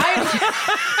something?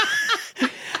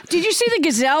 Did you see the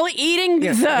gazelle eating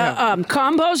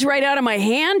combos right out of my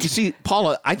hand? You see,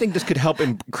 Paula, I think this could help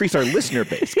increase our listener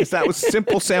base because that was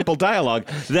simple sample dialogue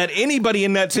that anybody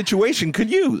in that situation could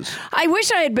use. I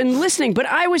wish I had been listening, but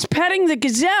I was petting the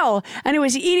gazelle and it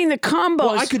was eating the combos.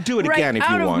 Well, I could do it again if you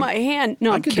want. Out of my hand.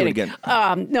 No, I'm kidding. Do it again.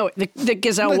 No, the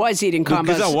gazelle was eating combos.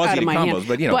 The gazelle was out eating of my combos, hand.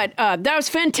 But you know. But that was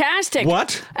fantastic.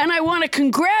 What? And I want to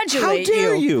congratulate you. How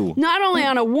dare you? Not only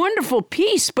on a wonderful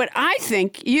piece, but I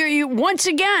think you once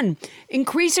again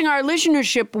increasing our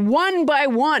listenership one by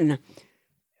one.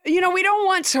 You know, we don't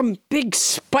want some big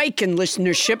spike in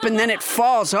listenership and then it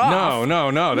falls off.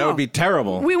 No. That would be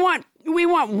terrible. We want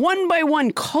one by one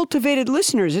cultivated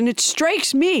listeners, and it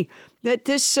strikes me that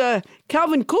this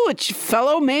Calvin Coolidge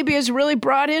fellow maybe has really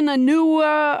brought in a new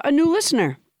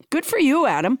listener. Good for you,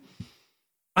 Adam.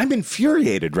 I'm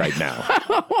infuriated right now.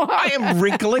 I am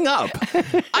wrinkling up.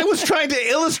 I was trying to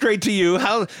illustrate to you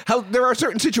how there are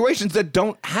certain situations that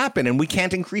don't happen and we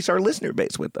can't increase our listener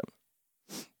base with them.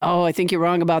 Oh, I think you're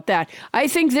wrong about that. I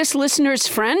think this listener's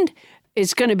friend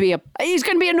is going to be he's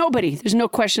going to be a nobody. There's no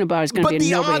question about it. He's going to be a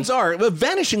nobody. But the odds are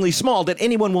vanishingly small that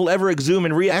anyone will ever exhume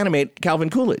and reanimate Calvin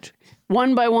Coolidge.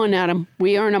 One by one, Adam.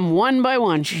 We earn them one by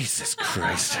one. Jesus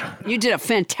Christ. You did a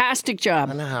fantastic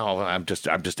job. No, I'm just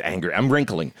angry. I'm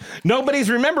wrinkling.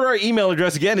 Remember our email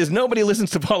address again is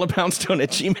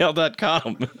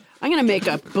nobodylistens-to-PaulaPoundstone@gmail.com. I'm going to make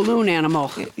a balloon animal.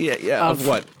 Yeah. Of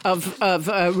what?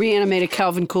 Of reanimated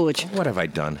Calvin Coolidge. What have I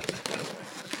done?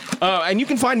 And you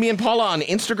can find me and Paula on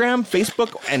Instagram,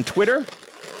 Facebook, and Twitter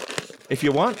if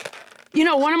you want. You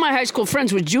know, one of my high school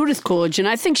friends was Judith Coolidge, and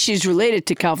I think she's related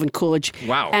to Calvin Coolidge.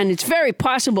 Wow. And it's very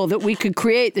possible that we could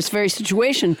create this very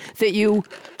situation that you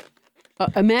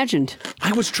imagined.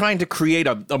 I was trying to create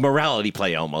a morality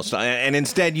play almost, and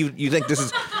instead you think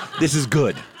this is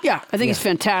good. Yeah, I think it's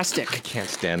fantastic. I can't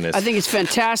stand this. I think it's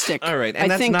fantasty. All right,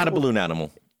 and that's not a balloon animal.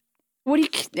 What do you?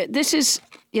 This is.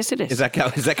 Yes, it is. Is that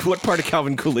what part of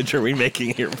Calvin Coolidge are we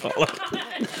making here, Paula?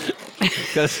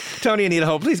 Because Tony and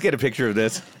Anita, please get a picture of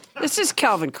this. This is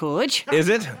Calvin Coolidge. Is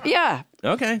it? Yeah.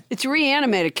 Okay. It's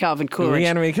reanimated Calvin Coolidge.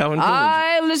 Reanimated Calvin Coolidge.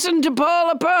 I listen to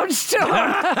Paula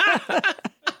Poundstone.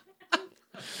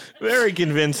 Very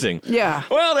convincing. Yeah.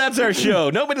 Well, that's our show.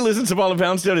 Nobody Listens to Paula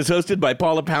Poundstone is hosted by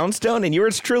Paula Poundstone and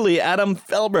yours truly, Adam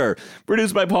Felber.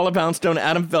 Produced by Paula Poundstone,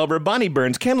 Adam Felber, Bonnie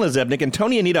Burns, Ken Lezebnik, and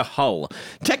Tony Anita Hull.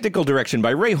 Technical direction by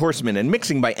Ray Horseman and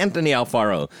mixing by Anthony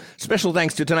Alfaro. Special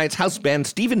thanks to tonight's house band,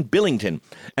 Stephen Billington.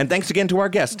 And thanks again to our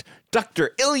guest,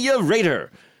 Dr. Ilya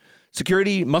Rader.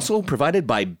 Security muscle provided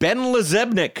by Ben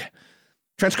Lezebnik.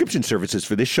 Transcription services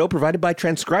for this show provided by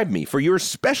TranscribeMe. For your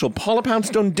special Paula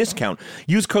Poundstone discount,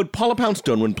 use code Paula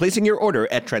Poundstone when placing your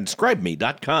order at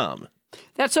transcribeme.com.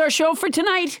 That's our show for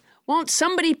tonight. Won't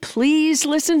somebody please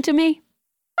listen to me?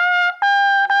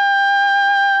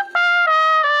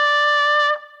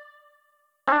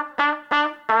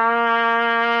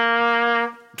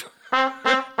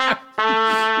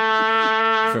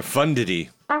 Profundity.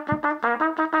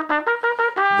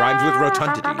 Rhymes with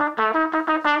rotundity.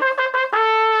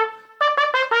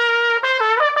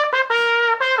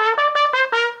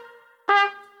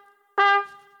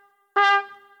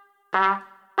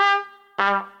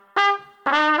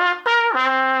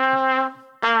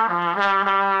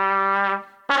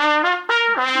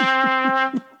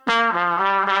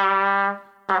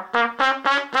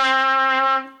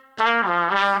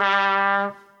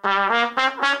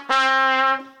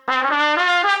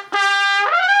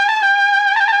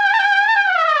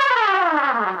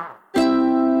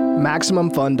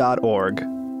 MaximumFun.org.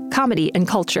 Comedy and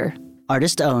culture.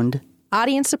 Artist owned.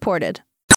 Audience supported.